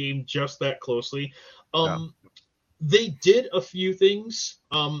follows the game just that closely. They did a few things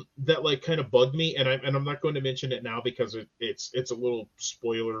that like kind of bugged me, and I'm not going to mention it now because it's a little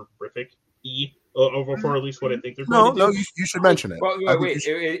spoiler-rific-y for at least what I think they're going to do. No, you should mention it. Well, wait,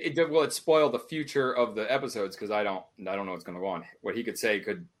 it spoil the future of the episodes because I don't know what's going to go on. What he could say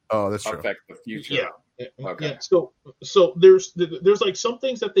could affect the future. Yeah. Okay. Yeah. So there's like some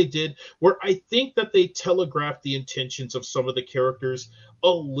things that they did where I think that they telegraphed the intentions of some of the characters a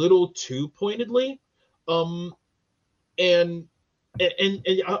little too pointedly. And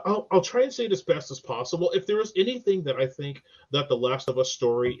I'll try and say it as best as possible. If there is anything that I think that the Last of Us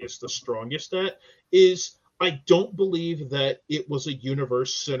story is the strongest at, is I don't believe that it was a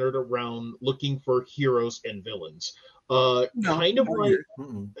universe centered around looking for heroes and villains. Kind of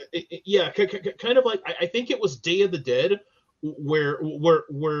like I think it was Day of the Dead, where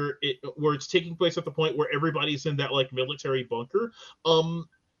it's taking place at the point where everybody's in that like military bunker.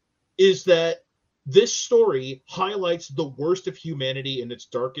 Is that this story highlights the worst of humanity in its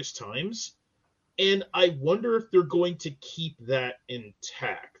darkest times, and I wonder if they're going to keep that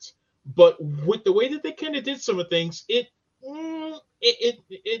intact. But with the way that they kind of did some of things, it kind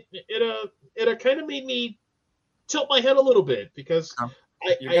of made me tilt my head a little bit because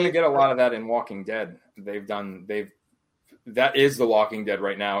you're going to get a lot of that in Walking Dead. That is the Walking Dead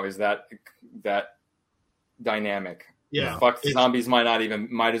right now. Is that dynamic? Yeah, fuck, zombies might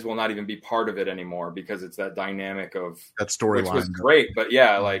as well not even be part of it anymore because it's that dynamic of that storyline, which was great. But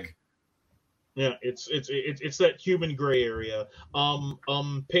yeah, like it's that human gray area.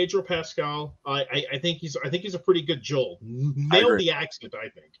 Pedro Pascal, I think he's a pretty good Joel. Nailed the accent, I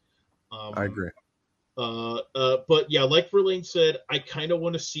think. I agree. But yeah, like Verlaine said, I kind of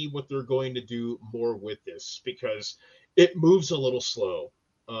want to see what they're going to do more with this because it moves a little slow.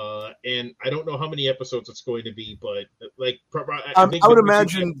 And I don't know how many episodes it's going to be, but like I would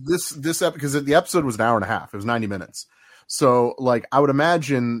imagine this episode, because the episode was an hour and a half. It was 90 minutes. So like I would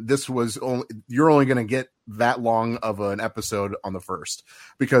imagine you're only going to get that long of an episode on the first,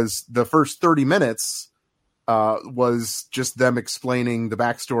 because the first 30 minutes was just them explaining the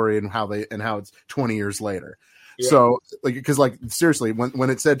backstory and how it's 20 years later. Yeah. So like, because like seriously, when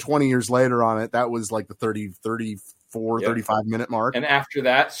it said 20 years later on it, that was like the 35 minute mark. And after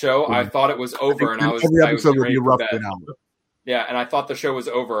that show, I thought it was over, and every episode would be roughly an hour. Yeah, and I thought the show was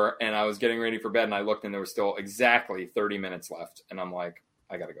over, and I was getting ready for bed, and I looked, and there was still exactly 30 minutes left, and I'm like,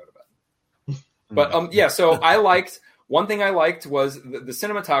 I got to go to bed. But yeah, so one thing I liked was the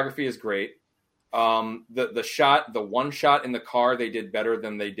cinematography is great. The one shot in the car they did better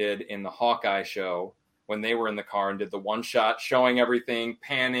than they did in the Hawkeye show when they were in the car and did the one shot showing everything,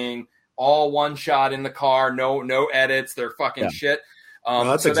 panning, all one shot in the car, no edits, they're fucking shit.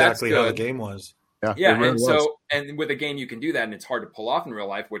 That's exactly how the game was. Yeah, really and with a game you can do that, and it's hard to pull off in real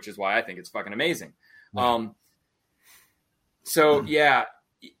life, which is why I think it's fucking amazing. Yeah.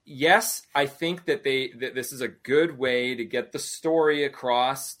 Yes, I think that this is a good way to get the story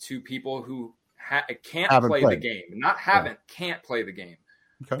across to people who can't play the game, can't play the game.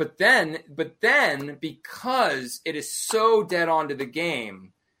 Okay. But then because it is so dead on to the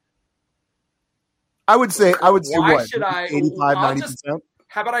game, I would say what? 85, 90%?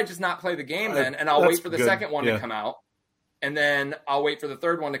 How about I just not play the game then, and I'll wait for the second one to come out, and then I'll wait for the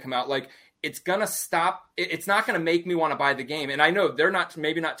third one to come out. Like, it's gonna stop. It's not gonna make me want to buy the game. And I know they're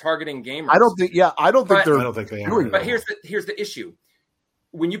maybe not targeting gamers. I don't think they are. But here's the issue: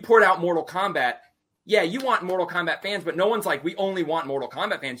 when you port out Mortal Kombat, yeah, you want Mortal Kombat fans, but no one's like, we only want Mortal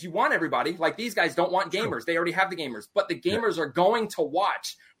Kombat fans. You want everybody. Like, these guys don't want gamers. They already have the gamers. But the gamers are going to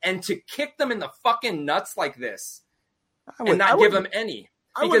watch. And to kick them in the fucking nuts like this and not give them any.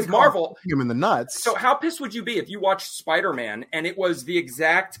 Because Marvel... Kick them in the nuts. So how pissed would you be if you watched Spider-Man and it was the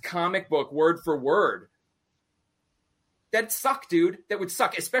exact comic book word for word? That'd suck, dude. That would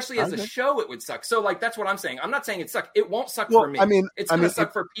suck. Especially as a show, it would suck. So, like, that's what I'm saying. I'm not saying it suck. It won't suck for me. It's going to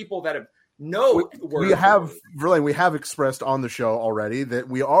suck for people that have... We have expressed on the show already that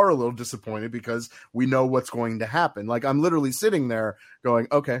we are a little disappointed because we know what's going to happen. Like, I'm literally sitting there going,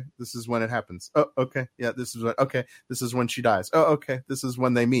 okay, this is when it happens. Oh, okay. Yeah, this is when she dies. Oh, okay. This is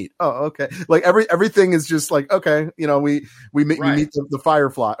when they meet. Oh, okay. Like everything is just like, okay, we meet the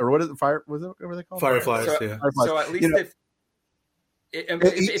Firefly, or what is it? What were they called? Fireflies. So at least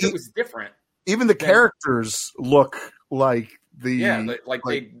if it was different, even the characters look like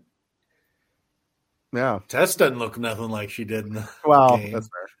they. Yeah, Tess doesn't look nothing like she did in the game. That's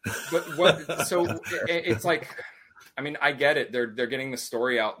fair. So it's like, I mean, I get it. They're getting the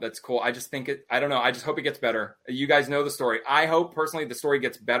story out. That's cool. I just think I don't know. I just hope it gets better. You guys know the story. I hope personally the story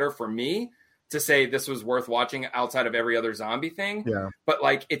gets better for me to say this was worth watching outside of every other zombie thing. Yeah. But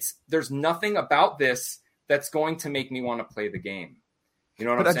like, there's nothing about this that's going to make me want to play the game. You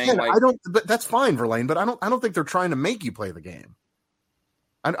know what I'm saying? Like, but that's fine, Verlaine. But I don't think they're trying to make you play the game.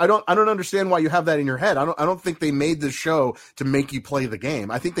 I don't understand why you have that in your head. I don't think they made this show to make you play the game.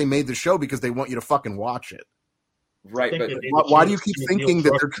 I think they made the show because they want you to fucking watch it. Right, but why do you keep thinking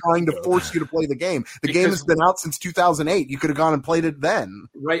that they're trying to force you to play the game? The game has been out since 2008. You could have gone and played it then.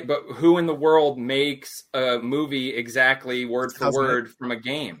 Right, but who in the world makes a movie exactly word for word from a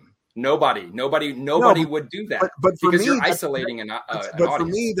game? Nobody would do that. But for because me, you're isolating an audience. For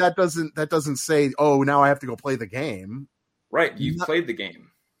me, that doesn't say, oh, now I have to go play the game. Right, you've played the game.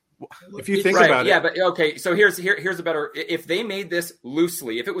 If you think about it. Yeah, but okay, so here's a better... If they made this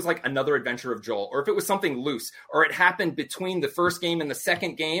loosely, if it was like another adventure of Joel, or if it was something loose, or it happened between the first game and the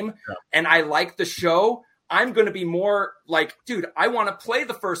second game, and I like the show, I'm going to be more like, dude, I want to play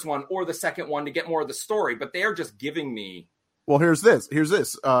the first one or the second one to get more of the story, but they're just giving me... Well, here's this.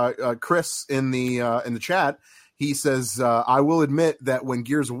 Chris in the chat, he says, I will admit that when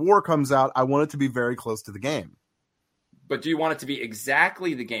Gears of War comes out, I want it to be very close to the game. But do you want it to be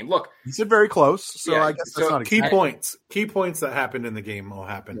exactly the game? Look, you said very close, so I guess that's not key points. Key points that happened in the game will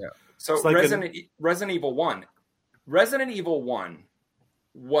happen. Yeah. So like Resident Evil 1. Resident Evil 1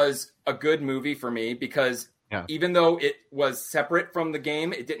 was a good movie for me because even though it was separate from the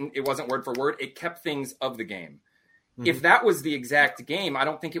game, it wasn't word for word. It kept things of the game. Mm-hmm. If that was the exact game, I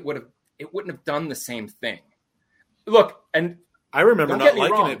don't think it wouldn't have done the same thing. Look, and I remember not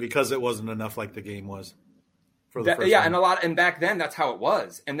liking it because it wasn't enough like the game was. And back then that's how it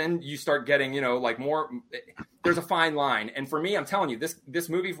was. And then you start getting, like more, there's a fine line. And for me, I'm telling you, this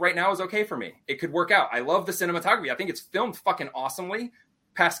movie right now is okay for me. It could work out. I love the cinematography. I think it's filmed fucking awesomely.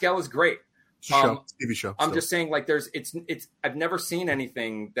 Pascal is great. TV show. I'm just saying, like, I've never seen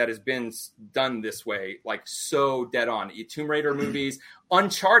anything that has been done this way, like so dead on. Tomb Raider movies,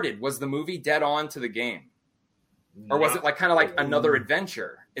 Uncharted, was the movie dead on to the game? Or was it like kind of like another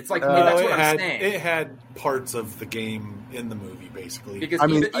adventure? It's like that's what I'm saying. It had parts of the game in the movie, basically. Because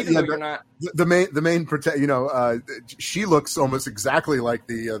even though you're not the main she looks almost exactly like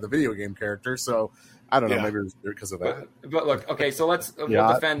the video game character. So I don't know, maybe it was because of that. But look, okay, so we'll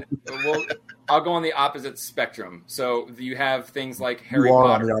defend. I'll go on the opposite spectrum. So you have things like Harry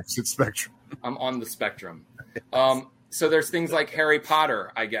Potter. On the opposite spectrum. I'm on the spectrum. So there's things like Harry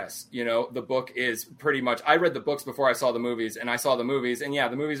Potter, I guess. The book is pretty much... I read the books before I saw the movies, and I saw the movies, and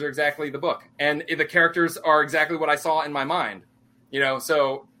the movies are exactly the book. And the characters are exactly what I saw in my mind.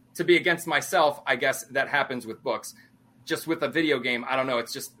 So to be against myself, I guess that happens with books. Just with a video game, I don't know.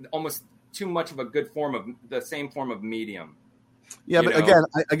 It's just almost too much of a good form of... the same form of medium. Yeah, but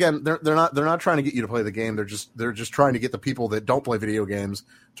again, they're not trying to get you to play the game. They're just trying to get the people that don't play video games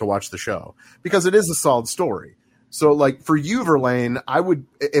to watch the show. Because it is a solid story. So, like, for you, Verlaine,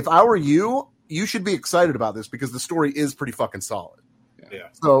 if I were you, you should be excited about this because the story is pretty fucking solid. Yeah.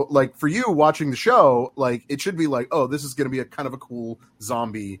 So, like, for you watching the show, like, it should be like, oh, this is going to be a kind of a cool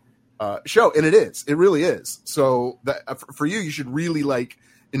zombie show, and it is. It really is. So, that for you, you should really like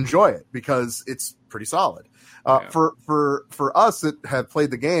enjoy it because it's pretty solid. For us that have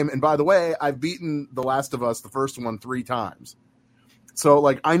played the game, and by the way, I've beaten The Last of Us, the first one, 3 times. So,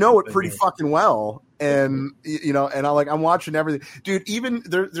 like, I know it pretty fucking well, and and I'm watching everything, dude. Even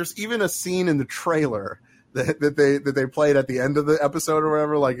there's even a scene in the trailer that they played at the end of the episode or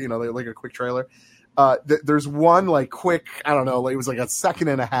whatever, like like a quick trailer, there's one like quick, I don't know, like, it was like a second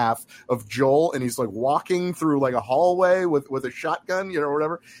and a half of Joel, and he's like walking through like a hallway with a shotgun, or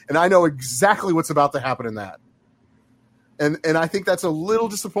whatever. And I know exactly what's about to happen in that. And I think that's a little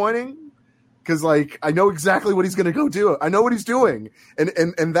disappointing because like I know exactly what he's going to go do. I know what he's doing,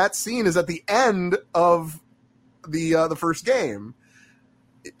 and that scene is at the end of the first game.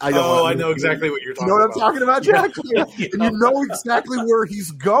 I know exactly what you're talking about. You know what I'm talking about, Jack? Yeah. And you know exactly where he's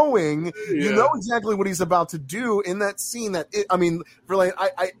going. Yeah. You know exactly what he's about to do in that scene. Really,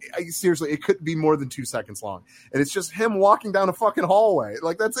 I seriously, it couldn't be more than 2 seconds long. And it's just him walking down a fucking hallway.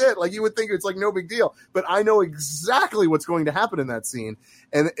 Like, that's it. Like, you would think it's like no big deal. But I know exactly what's going to happen in that scene.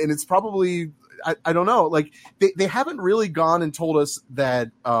 And it's probably, I don't know. Like, they haven't really gone and told us that,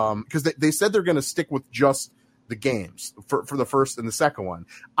 because they said they're going to stick with just the games for the first and the second one.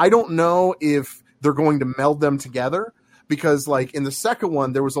 I don't know if they're going to meld them together because like in the second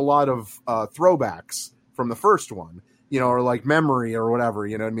one, there was a lot of throwbacks from the first one, or like memory or whatever,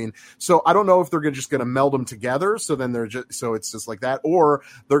 you know what I mean? So I don't know if they're just going to meld them together. So then so it's just like that, or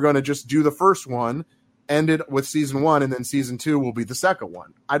they're going to just do the first one, end it with season 1, and then season 2 will be the second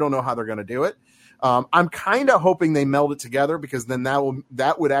one. I don't know how they're going to do it. I'm kind of hoping they meld it together because then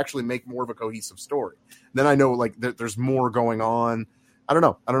that would actually make more of a cohesive story. Then I know like there's more going on. I don't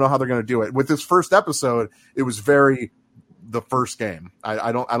know how they're going to do it. With this first episode, it was very the first game.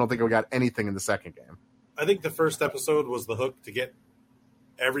 I don't think we got anything in the second game. I think the first episode was the hook to get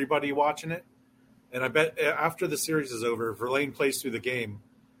everybody watching it. And I bet after the series is over, if Verlaine plays through the game,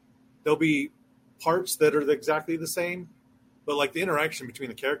 there'll be parts that are exactly the same, but like the interaction between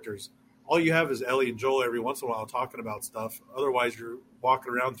the characters, all you have is Ellie and Joel every once in a while talking about stuff. Otherwise, you're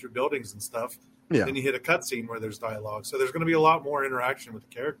walking around through buildings and stuff. Yeah. Then you hit a cutscene where there's dialogue. So there's going to be a lot more interaction with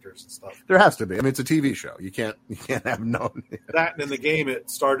the characters and stuff. There has to be. I mean, it's a TV show. You can't have no that. And in the game,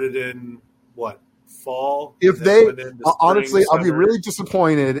 it started in what, fall? If they honestly, I'll be really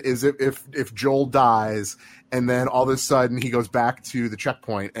disappointed is if Joel dies and then all of a sudden he goes back to the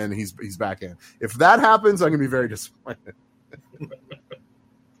checkpoint and he's back in. If that happens, I'm going to be very disappointed.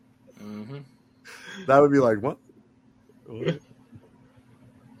 Mm-hmm. That would be like what?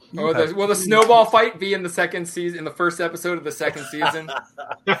 Will the snowball fight be in the second season? In the first episode of the second season?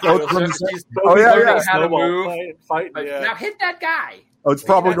 Yeah. How to move. Fight, Now hit that guy. Oh, it's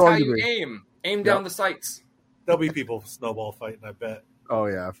probably going to be. Aim down the sights. There'll be people snowball fighting, I bet. Oh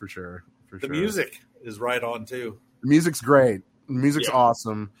yeah, for sure. The music is right on too. The music's great. The music's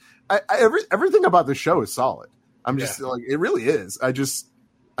awesome. Everything about the show is solid. I'm just like, it really is. I just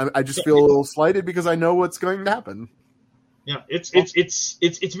feel a little slighted because I know what's going to happen. Yeah, it's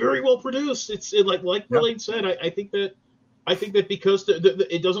very well produced. It's like Verlaine said. I think that because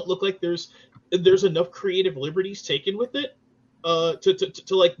it doesn't look like there's enough creative liberties taken with it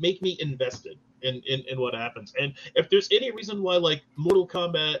to like make me invested in what happens. And if there's any reason why like Mortal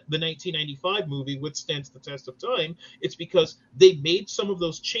Kombat, the 1995 movie, withstands the test of time, it's because they made some of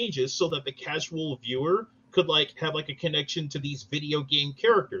those changes so that the casual viewer could like have like a connection to these video game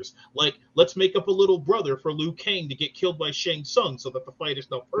characters. Like, let's make up a little brother for Liu Kang to get killed by Shang Tsung so that the fight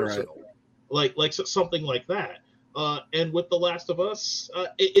is not personal. Right. Like something like that. And with The Last of Us,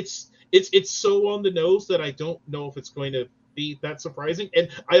 it's so on the nose that I don't know if it's going to be that surprising. And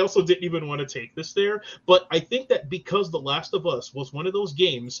I also didn't even want to take this there, but I think that because The Last of Us was one of those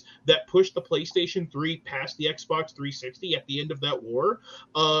games that pushed the PlayStation 3 past the Xbox 360 at the end of that war,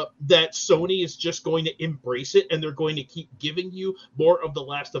 that Sony is just going to embrace it and they're going to keep giving you more of The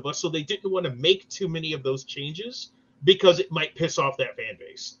Last of Us. So they didn't want to make too many of those changes because it might piss off that fan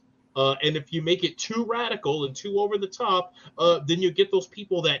base. And if you make it too radical and too over the top, then you get those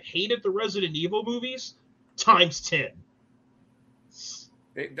people that hated the Resident Evil movies times 10.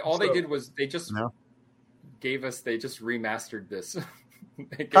 They did was they just gave us. They just remastered this.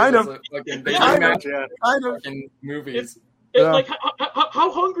 They remastered movies. Like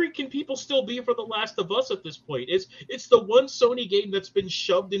how hungry can people still be for The Last of Us at this point? It's the one Sony game that's been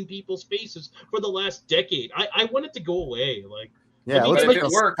shoved in people's faces for the last decade. I want it to go away. Like. Yeah, let's make a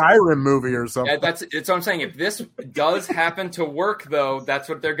Skyrim movie or something. It's what I'm saying. If this does happen to work, though, that's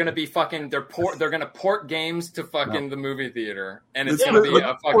what they're going to be fucking. They're going to port games to fucking the movie theater, and it's going to be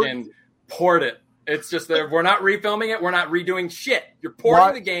a fucking port it. It's just that we're not refilming it. We're not redoing shit. You're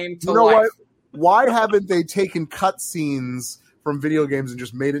porting the game to life. Why haven't they taken cutscenes from video games and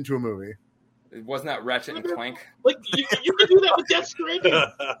just made it into a movie? It wasn't that Ratchet and Clank? Like you can do that with Death Stranding.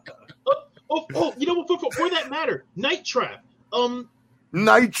 You know, for that matter, Night Trap.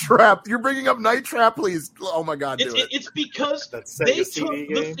 Night Trap. You're bringing up Night Trap, please. Oh my God, do it. It's because That's they Sega took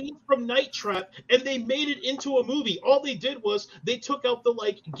CD the game? theme from Night Trap and they made it into a movie. All they did was they took out the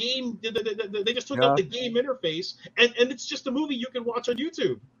game. They just took out the game interface, and it's just a movie you can watch on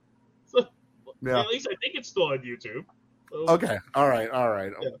YouTube. So, at least I think it's still on YouTube. So, Okay. All right.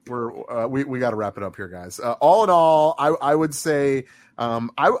 Yeah. We're we got to wrap it up here, guys. All in all, I would say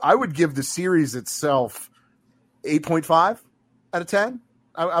I would give the series itself 8.5 out of 10.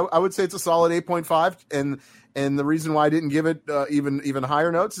 I would say it's a solid 8.5, and the reason why I didn't give it even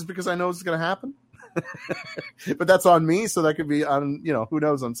higher notes is because I know it's going to happen. But that's on me, so that could be on who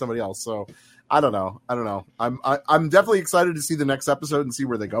knows on somebody else. So I don't know. I'm definitely excited to see the next episode and see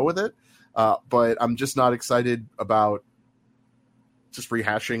where they go with it. But I'm just not excited about just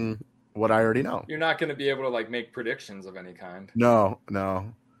rehashing what I already know. You're not going to be able to make predictions of any kind. No.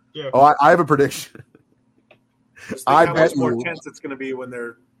 Yeah. Oh, I have a prediction. Just think I how bet much more you- tense it's going to be when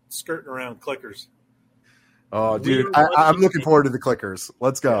they're skirting around clickers. Oh, dude, I'm looking forward to the clickers.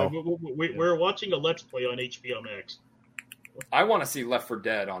 Let's go. We're watching a Let's Play on HBO Max. I want to see Left 4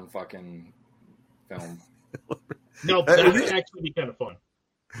 Dead on fucking film. Now, that would actually be kind of fun.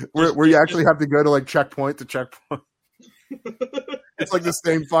 Where you actually have to go to checkpoint to checkpoint. It's like the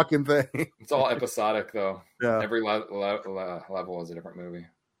same fucking thing. It's all episodic, though. Yeah. Every level is a different movie.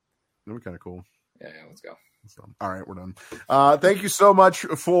 That'd be kind of cool. Yeah, let's go. So, all right, we're done. Thank you so much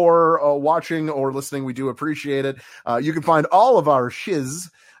for watching or listening. We do appreciate it. You can find all of our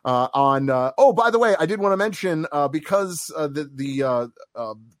shiz on. Oh, by the way, I did want to mention because the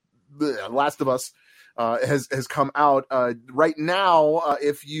Last of Us has come out right now.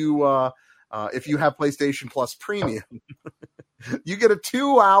 If you have PlayStation Plus Premium, you get a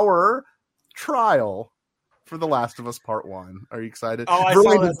 2-hour trial for The Last of Us Part 1. Are you excited? Oh, I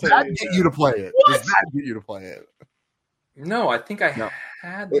Verlaine, saw that does that today, get yeah. you to play it? What? Does that get you to play it? No, I think I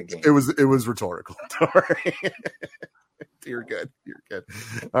had the game. It was rhetorical. Don't worry. You're good.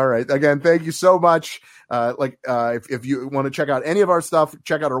 All right. Again, thank you so much. If you want to check out any of our stuff,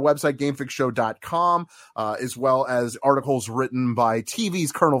 check out our website, gamefixshow.com, as well as articles written by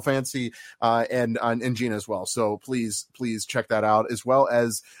TV's Colonel Fancy and Gina as well. So please check that out, as well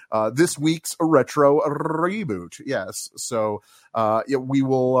as this week's retro reboot. Yes. So we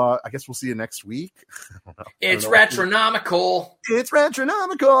will. I guess we'll see you next week. It's retronomical. It's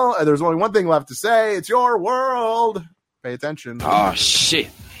retronomical. There's only one thing left to say. It's your world. Pay attention. Oh, shit.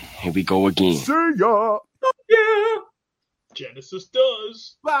 Here we go again. See ya. Yeah. Genesis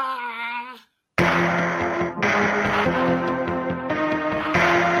does. Bye.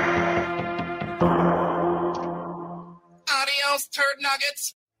 Adios, turd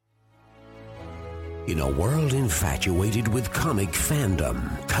nuggets. In a world infatuated with comic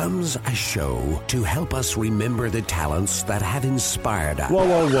fandom comes a show to help us remember the talents that have inspired us.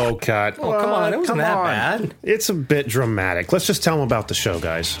 Whoa, cut. Oh, come on. It wasn't that bad. It's a bit dramatic. Let's just tell them about the show,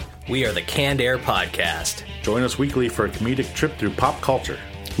 guys. We are the Canned Air Podcast. Join us weekly for a comedic trip through pop culture.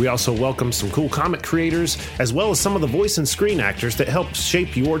 We also welcome some cool comic creators, as well as some of the voice and screen actors that helped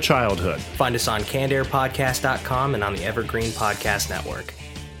shape your childhood. Find us on cannedairpodcast.com and on the Evergreen Podcast Network.